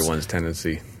gaps. Everyone's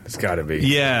tendency. It's got to be.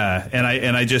 Yeah. And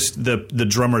I just, the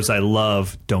drummers I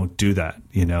love don't do that.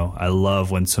 I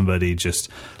love when somebody just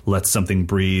lets something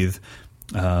breathe.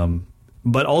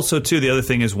 But also, too, the other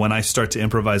thing is when I start to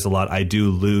improvise a lot, I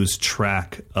do lose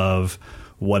track of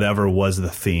whatever was the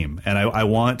theme. And I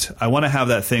want to have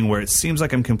that thing where it seems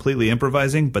like I'm completely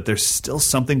improvising, but there's still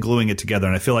something gluing it together.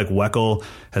 And I feel like Weckl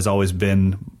has always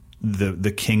been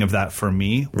the king of that for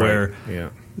me, where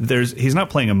he's not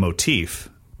playing a motif,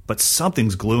 but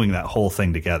something's gluing that whole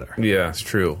thing together. Yeah, it's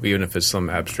true. Even if it's some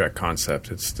abstract concept,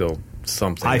 it's still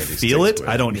something. I feel it.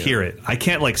 I don't hear it. I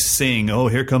can't like sing, oh,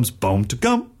 here comes boom to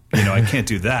gum. I can't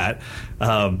do that.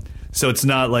 So it's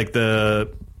not like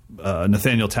the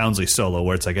Nathaniel Townsley solo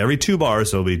where it's like every 2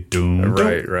 bars there'll be doom.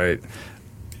 Right.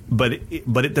 But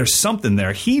there's something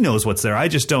there. He knows what's there. I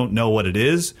just don't know what it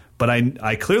is. But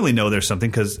I clearly know there's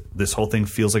something because this whole thing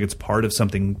feels like it's part of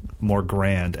something more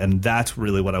grand. And that's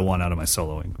really what I want out of my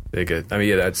soloing. I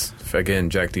mean, that's, again,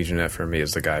 Jack DeJohnette for me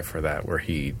is the guy for that, where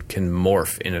he can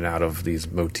morph in and out of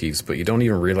these motifs. But you don't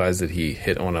even realize that he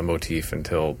hit on a motif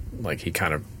until like he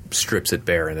kind of strips it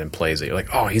bare and then plays it. You're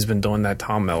like, oh, he's been doing that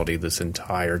tom melody this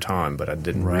entire time, but I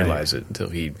didn't realize it until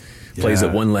he plays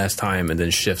it one last time and then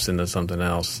shifts into something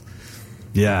else.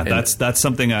 Yeah, and that's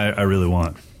something I really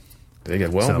want.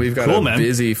 Well, so, we've got a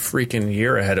busy freaking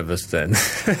year ahead of us then.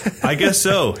 I guess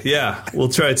so, yeah. We'll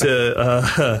try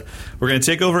to... we're going to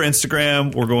take over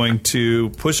Instagram. We're going to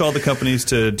push all the companies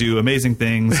to do amazing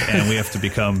things, and we have to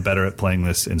become better at playing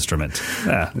this instrument.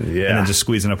 And then just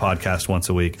squeeze in a podcast once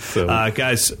a week. So,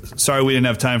 guys, sorry we didn't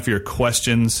have time for your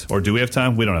questions. Or do we have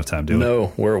time? We don't have time, do we?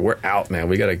 No, we're out, man.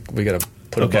 We gotta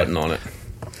put a button on it.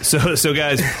 So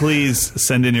guys, please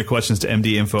send in your questions to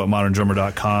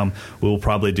mdinfo@moderndrummer.com. We'll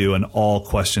probably do an all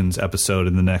questions episode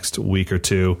in the next week or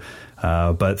two.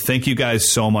 But thank you guys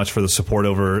so much for the support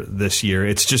over this year.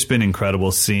 It's just been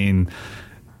incredible seeing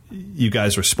you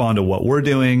guys respond to what we're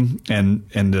doing and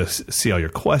to see all your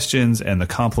questions and the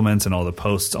compliments and all the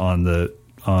posts on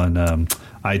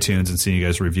iTunes and seeing you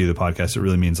guys review the podcast. It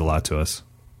really means a lot to us.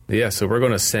 Yeah, so we're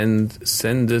going to send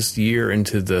this year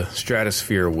into the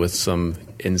stratosphere with some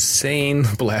insane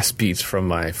blast beats from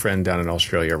my friend down in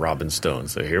Australia, Robin Stone.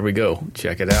 So here we go.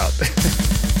 Check it out.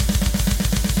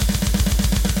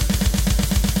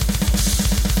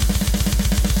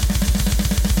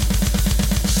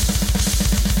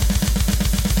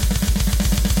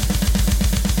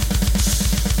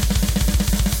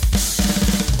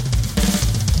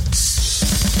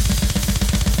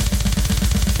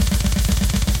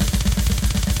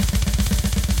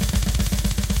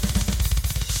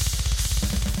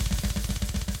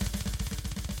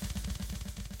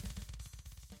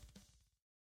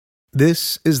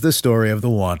 This is the story of the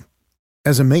one.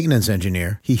 As a maintenance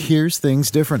engineer, he hears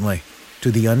things differently. To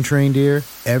the untrained ear,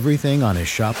 everything on his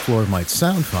shop floor might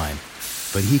sound fine,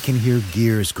 but he can hear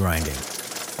gears grinding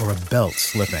or a belt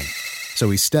slipping. So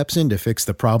he steps in to fix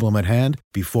the problem at hand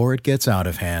before it gets out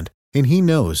of hand. And he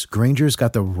knows Grainger's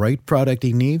got the right product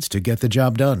he needs to get the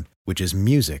job done, which is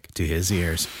music to his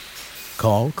ears.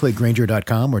 Call, click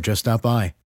Grainger.com, or just stop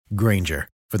by. Grainger,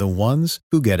 for the ones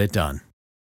who get it done.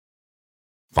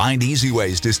 Find easy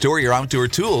ways to store your outdoor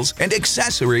tools and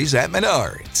accessories at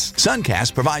Menards.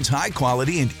 Suncast provides high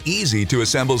quality and easy to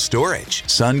assemble storage.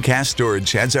 Suncast storage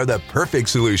sheds are the perfect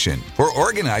solution for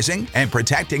organizing and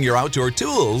protecting your outdoor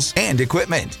tools and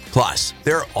equipment. Plus,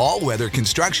 their all-weather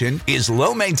construction is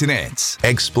low maintenance.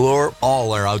 Explore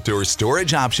all our outdoor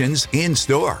storage options in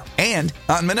store and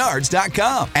on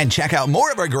Menards.com. And check out more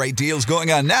of our great deals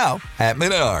going on now at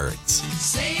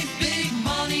Menards.